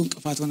እንዳይመስሉ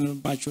እንቅፋት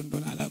ሆነባቸው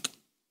እንደሆነ አላውቅም።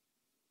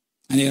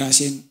 እኔ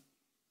ራሴን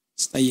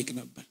ስጠይቅ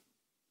ነበር።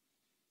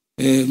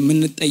 ምን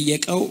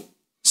ተጠየቀው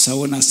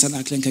ሰውን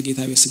አሰናክለን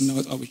ከጌታ ቤት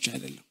ስናወጣው ብቻ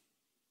አይደለም።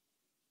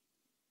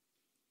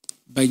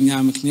 በእኛ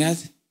ምክንያት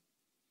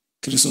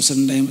ክርስቶስን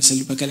እንዳይመስል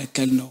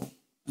በከለከል ነው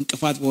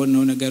እንቅፋት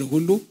በሆነው ነገር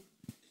ሁሉ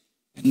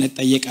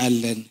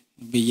እንጠየቃለን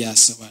ብዬ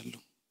አስባለሁ።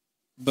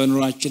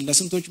 በኑሯችን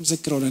ለስንቶች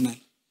ምስክር ሆነናል።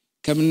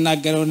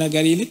 ከምናገረው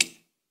ነገር ይልቅ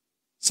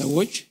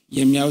ሰዎች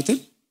የሚያዩትን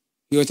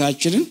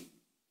ህይወታችንን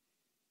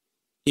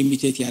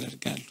ኢሚቴት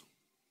ያደርጋሉ።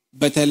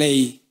 በተለይ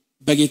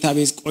በጌታ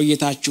ቤት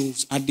ቆይታችሁ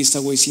አዲስ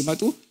ሰዎች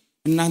ሲመጡ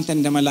እናንተ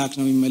እንደ መልአክ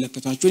ነው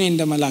የሚመለከቷችሁ። እኔ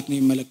እንደ መልአክ ነው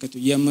የሚመለከቱ።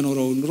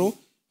 የምኖረው ኑሮ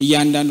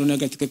እያንዳንዱ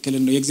ነገር ትክክል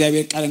ነው።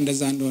 የእግዚአብሔር ቃል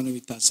እንደዛ እንደሆነ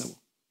ቢታሰቡ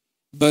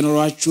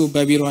በኑሯችሁ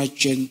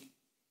በቢሮአችን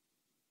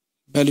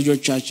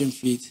በልጆቻችን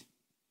ፊት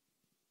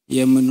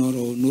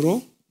የምኖረው ኑሮ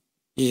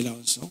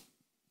ሌላውን ሰው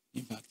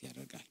ኢምፓክት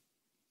ያደርጋል።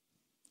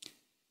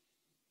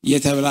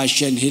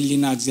 የተበላሸን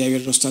ህሊና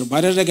እግዚአብሔር ሮስተር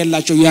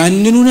ባደረገላቸው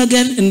ያንኑ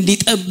ነገር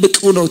እንዲጠብቁ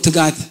ነው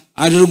ትጋት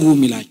አድርጉ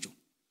የሚላቸው።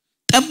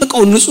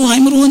 ጠብቀው ንጹህ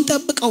አይምሮህን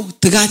ጠብቀው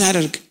ትጋት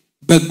አድርግ።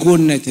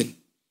 በጎነትን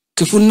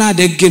ክፉና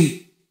ደግን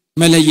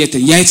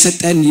መለየትን ያ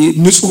የተሰጠን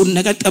ንጹህ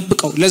ነገር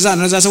ጠብቀው። ለዛ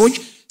ነው እነዛ ሰዎች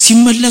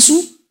ሲመለሱ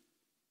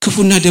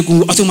ክፉና ደጉ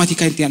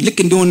አውቶማቲካሊ ልክ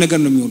እንደሆነ ነገር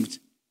ነው የሚሆኑት።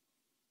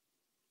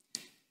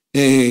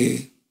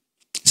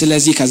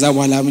 ስለዚህ ከዛ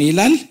በኋላ ምን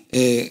ይላል?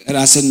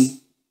 ራስን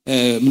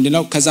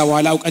ምንድነው ከዛ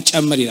በኋላ ዕውቀት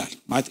ጨምር ይላል።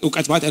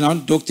 ዕውቀት ማለት ነው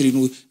ዶክትሪኑ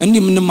እንዲህ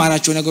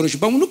የምንማራቸው ነገሮች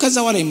በሙሉ ከዛ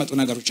በኋላ ይመጡ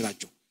ነገሮች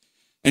ናቸው።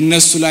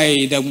 እነሱ ላይ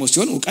ደግሞ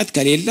ሲሆን ዕውቀት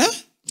ከሌለ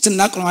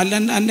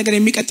ስናቀርማለን አንድ ነገር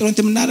የሚቀጥለው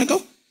እንትን የምናደርገው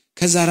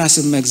ከዛ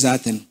ራስን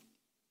መግዛትን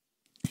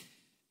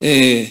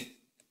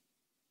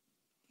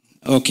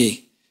ኦኬ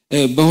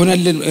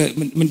በሆነልን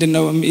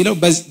ምንድነው የሚለው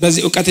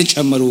በዚህ ዕውቀትን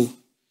ጨምሩ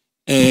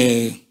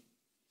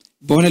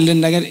በሆነልን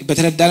ነገር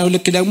በተረዳነው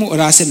ልክ ደግሞ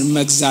ራስን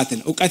መግዛትን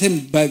ዕውቀትን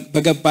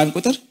በገባን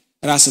ቁጥር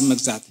ራስን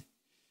መግዛት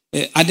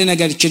አንድ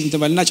ነገር እቺን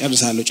ተበልና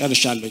ጨርሻለሁ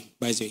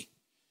ባይ ዘ ዌይ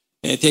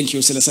ቴንክ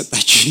ዩ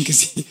ስለሰጣችሁኝ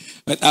ጊዜ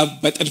በጣም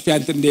በጥድፊያ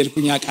እንትን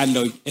እንደልኩኝ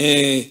አቃለሁ።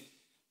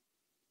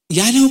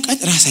 ያለ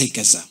ዕውቀት ራስ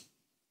አይገዛም።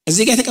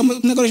 እዚህ ጋር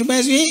የተቀመጡት ነገሮች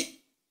ባይ ዘ ዌይ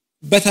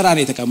በተራ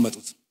ነው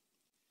የተቀመጡት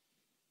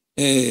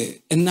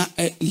እና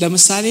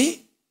ለምሳሌ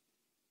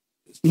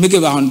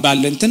ምግብ አሁን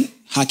ባለንትን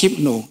ሐኪም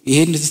ነው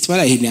ይሄን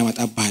ስትበላ ይሄን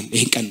ያመጣብሃል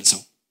ይሄን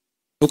ቀንሰው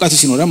ዕውቀቱ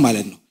ሲኖረን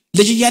ማለት ነው።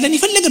 ልጅ እያለን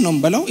ይፈልገን ነው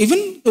እንበላው ኢቭን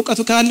ዕውቀቱ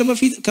ካለ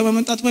በፊት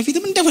ከመመጣቱ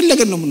በፊትም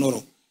እንደፈለገን ነው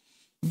የምንኖረው።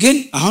 ግን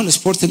አሁን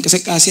ስፖርት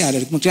እንቅስቃሴ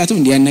አድርግ ምክንያቱም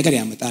እንዲያን ነገር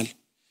ያመጣል።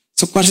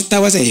 ስኳር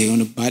ስታበዛ ይሄ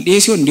ይሆንብሃል ይሄ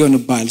ሲሆን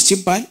እንዲሆንብሃል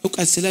ሲባል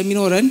ዕውቀት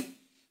ስለሚኖረን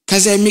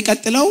ከዛ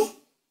የሚቀጥለው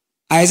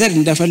አይዘር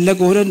እንደፈለገ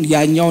ሆነን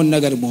ያኛውን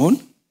ነገር መሆን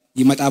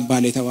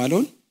ይመጣብሃል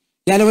የተባለውን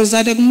ያለበዛ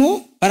ደግሞ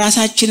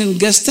ራሳችንን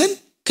ገዝተን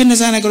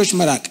ከነዛ ነገሮች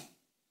መራቅ።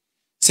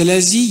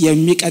 ስለዚህ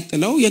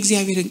የሚቀጥለው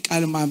የእግዚአብሔርን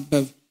ቃል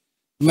ማንበብ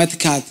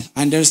መትካት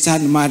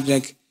አንደርስታንድ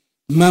ማድረግ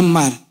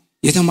መማር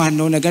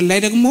የተማርነው ነገር ላይ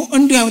ደግሞ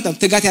እንዲሁ አይወጣም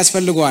ትጋት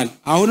ያስፈልገዋል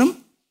አሁንም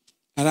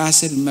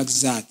ራስን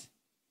መግዛት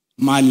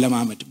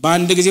ማለማመድ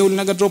በአንድ ጊዜ ሁሉ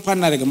ነገር ድሮፕ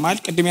አናደርግም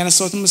ማለት ቅድም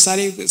ያነሳሁት ምሳሌ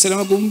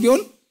ስለመጉም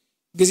ቢሆን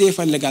ጊዜ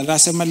ይፈልጋል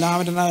ራስን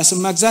መለማመድና ራስን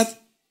መግዛት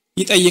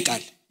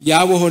ይጠይቃል ያ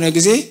በሆነ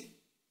ጊዜ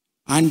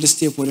አንድ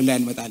ስቴፕ ወደ ላይ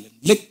እንመጣለን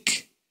ልክ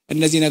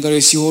እነዚህ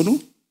ነገሮች ሲሆኑ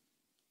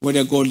ወደ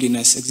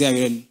ጎልዲነስ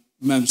እግዚአብሔርን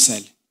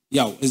መምሰል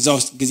ያው እዛው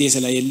ውስጥ ጊዜ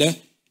ስለሌለ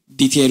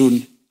ዲቴሉን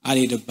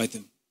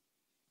አልሄድበትም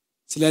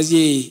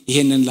ስለዚህ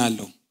ይሄንን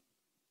ላለው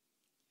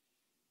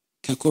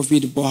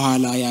ከኮቪድ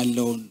በኋላ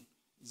ያለውን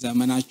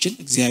ዘመናችን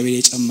እግዚአብሔር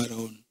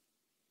የጨመረውን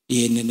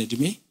ይሄንን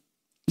እድሜ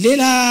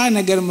ሌላ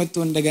ነገር መጥቶ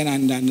እንደገና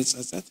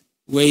እንዳንጸጸት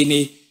ወይኔ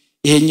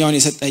ይሄኛውን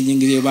የሰጠኝን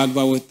ጊዜ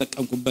በአግባቡ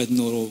ተጠቀምኩበት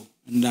ኖሮ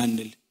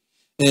እንዳንል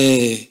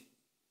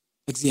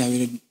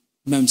እግዚአብሔርን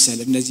መምሰል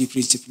እነዚህ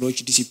ፕሪንሲፕሎች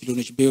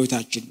ዲሲፕሊኖች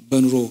በህይወታችን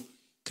በኑሮ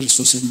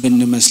ክርስቶስን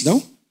ብንመስለው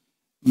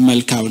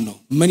መልካም ነው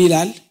ምን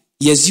ይላል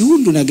የዚህ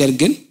ሁሉ ነገር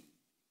ግን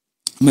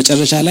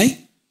መጨረሻ ላይ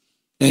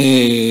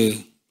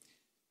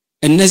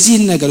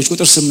እነዚህን ነገሮች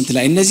ቁጥር 8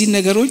 ላይ እነዚህን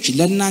ነገሮች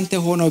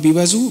ለእናንተ ሆነው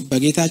ቢበዙ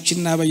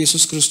በጌታችንና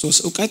በኢየሱስ ክርስቶስ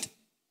ዕውቀት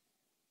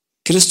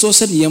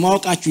ክርስቶስን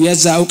የማወቃችሁ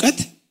የዛ ዕውቀት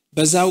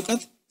በዛ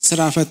ዕውቀት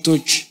ስራ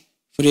ፈቶች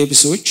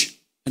ፍሬብሶች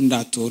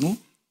እንዳትሆኑ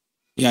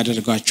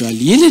ያደርጋችኋል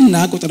ይልና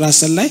ቁጥር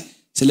 10 ላይ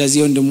ስለዚህ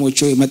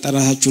ወንድሞቼ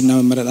መጠራታችሁና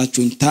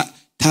መመረጣችሁን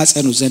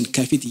ታጸኑ ዘንድ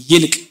ከፊት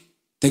ይልቅ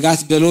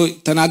ትጋት ብሎ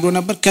ተናግሮ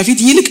ነበር ከፊት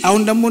ይልቅ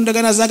አሁን ደግሞ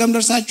እንደገና እዛ ጋር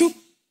ደርሳችሁ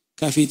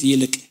ከፊት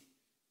ይልቅ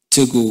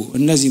ትጉ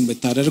እነዚህን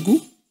ብታደርጉ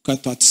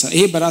ከቷ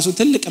ይሄ በራሱ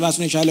ትልቅ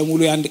ራሱን የቻለ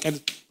ሙሉ የአንድ ቀን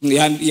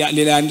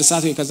ሌላ አንድ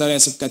ሰዓት ወይ ከዛ ላይ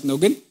ስብከት ነው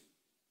ግን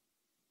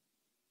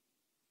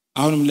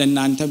አሁንም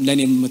ለእናንተም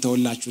ለኔም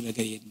የምተውላችሁ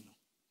ነገር ይሄን ነው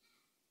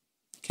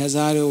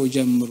ከዛሬው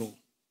ጀምሮ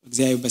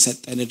እግዚአብሔር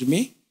በሰጠን እድሜ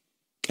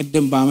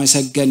ቅድም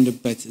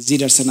ባመሰገንበት እዚህ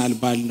ደርሰናል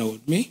ባልነው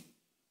እድሜ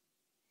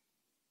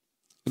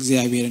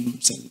እግዚአብሔርን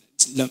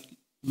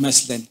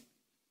መስለን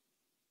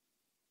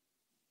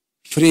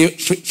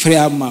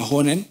ፍሬያማ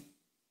ሆነን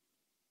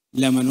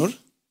ለመኖር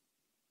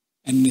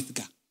እንትጋ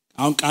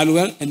አሁን ቃሉ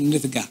ጋር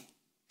እንትጋ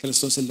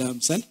ክርስቶስን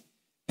ለመምሰል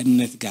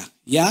እንትጋ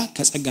ያ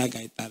ከጸጋ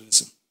ጋር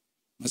ይጣረስም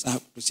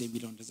መጽሐፍ ቅዱስ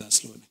የሚለው እንደዛ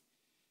ስለሆነ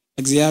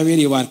እግዚአብሔር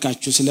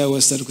ይባርካችሁ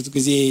ስለወሰድኩት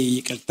ጊዜ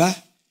ይቅርታ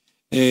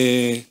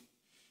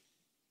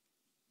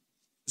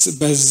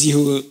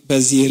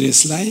በዚህ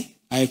ርዕስ ላይ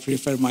አይ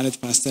ፕሪፈር ማለት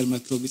ፓስተር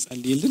መጥቶ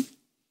ቢጸልይልን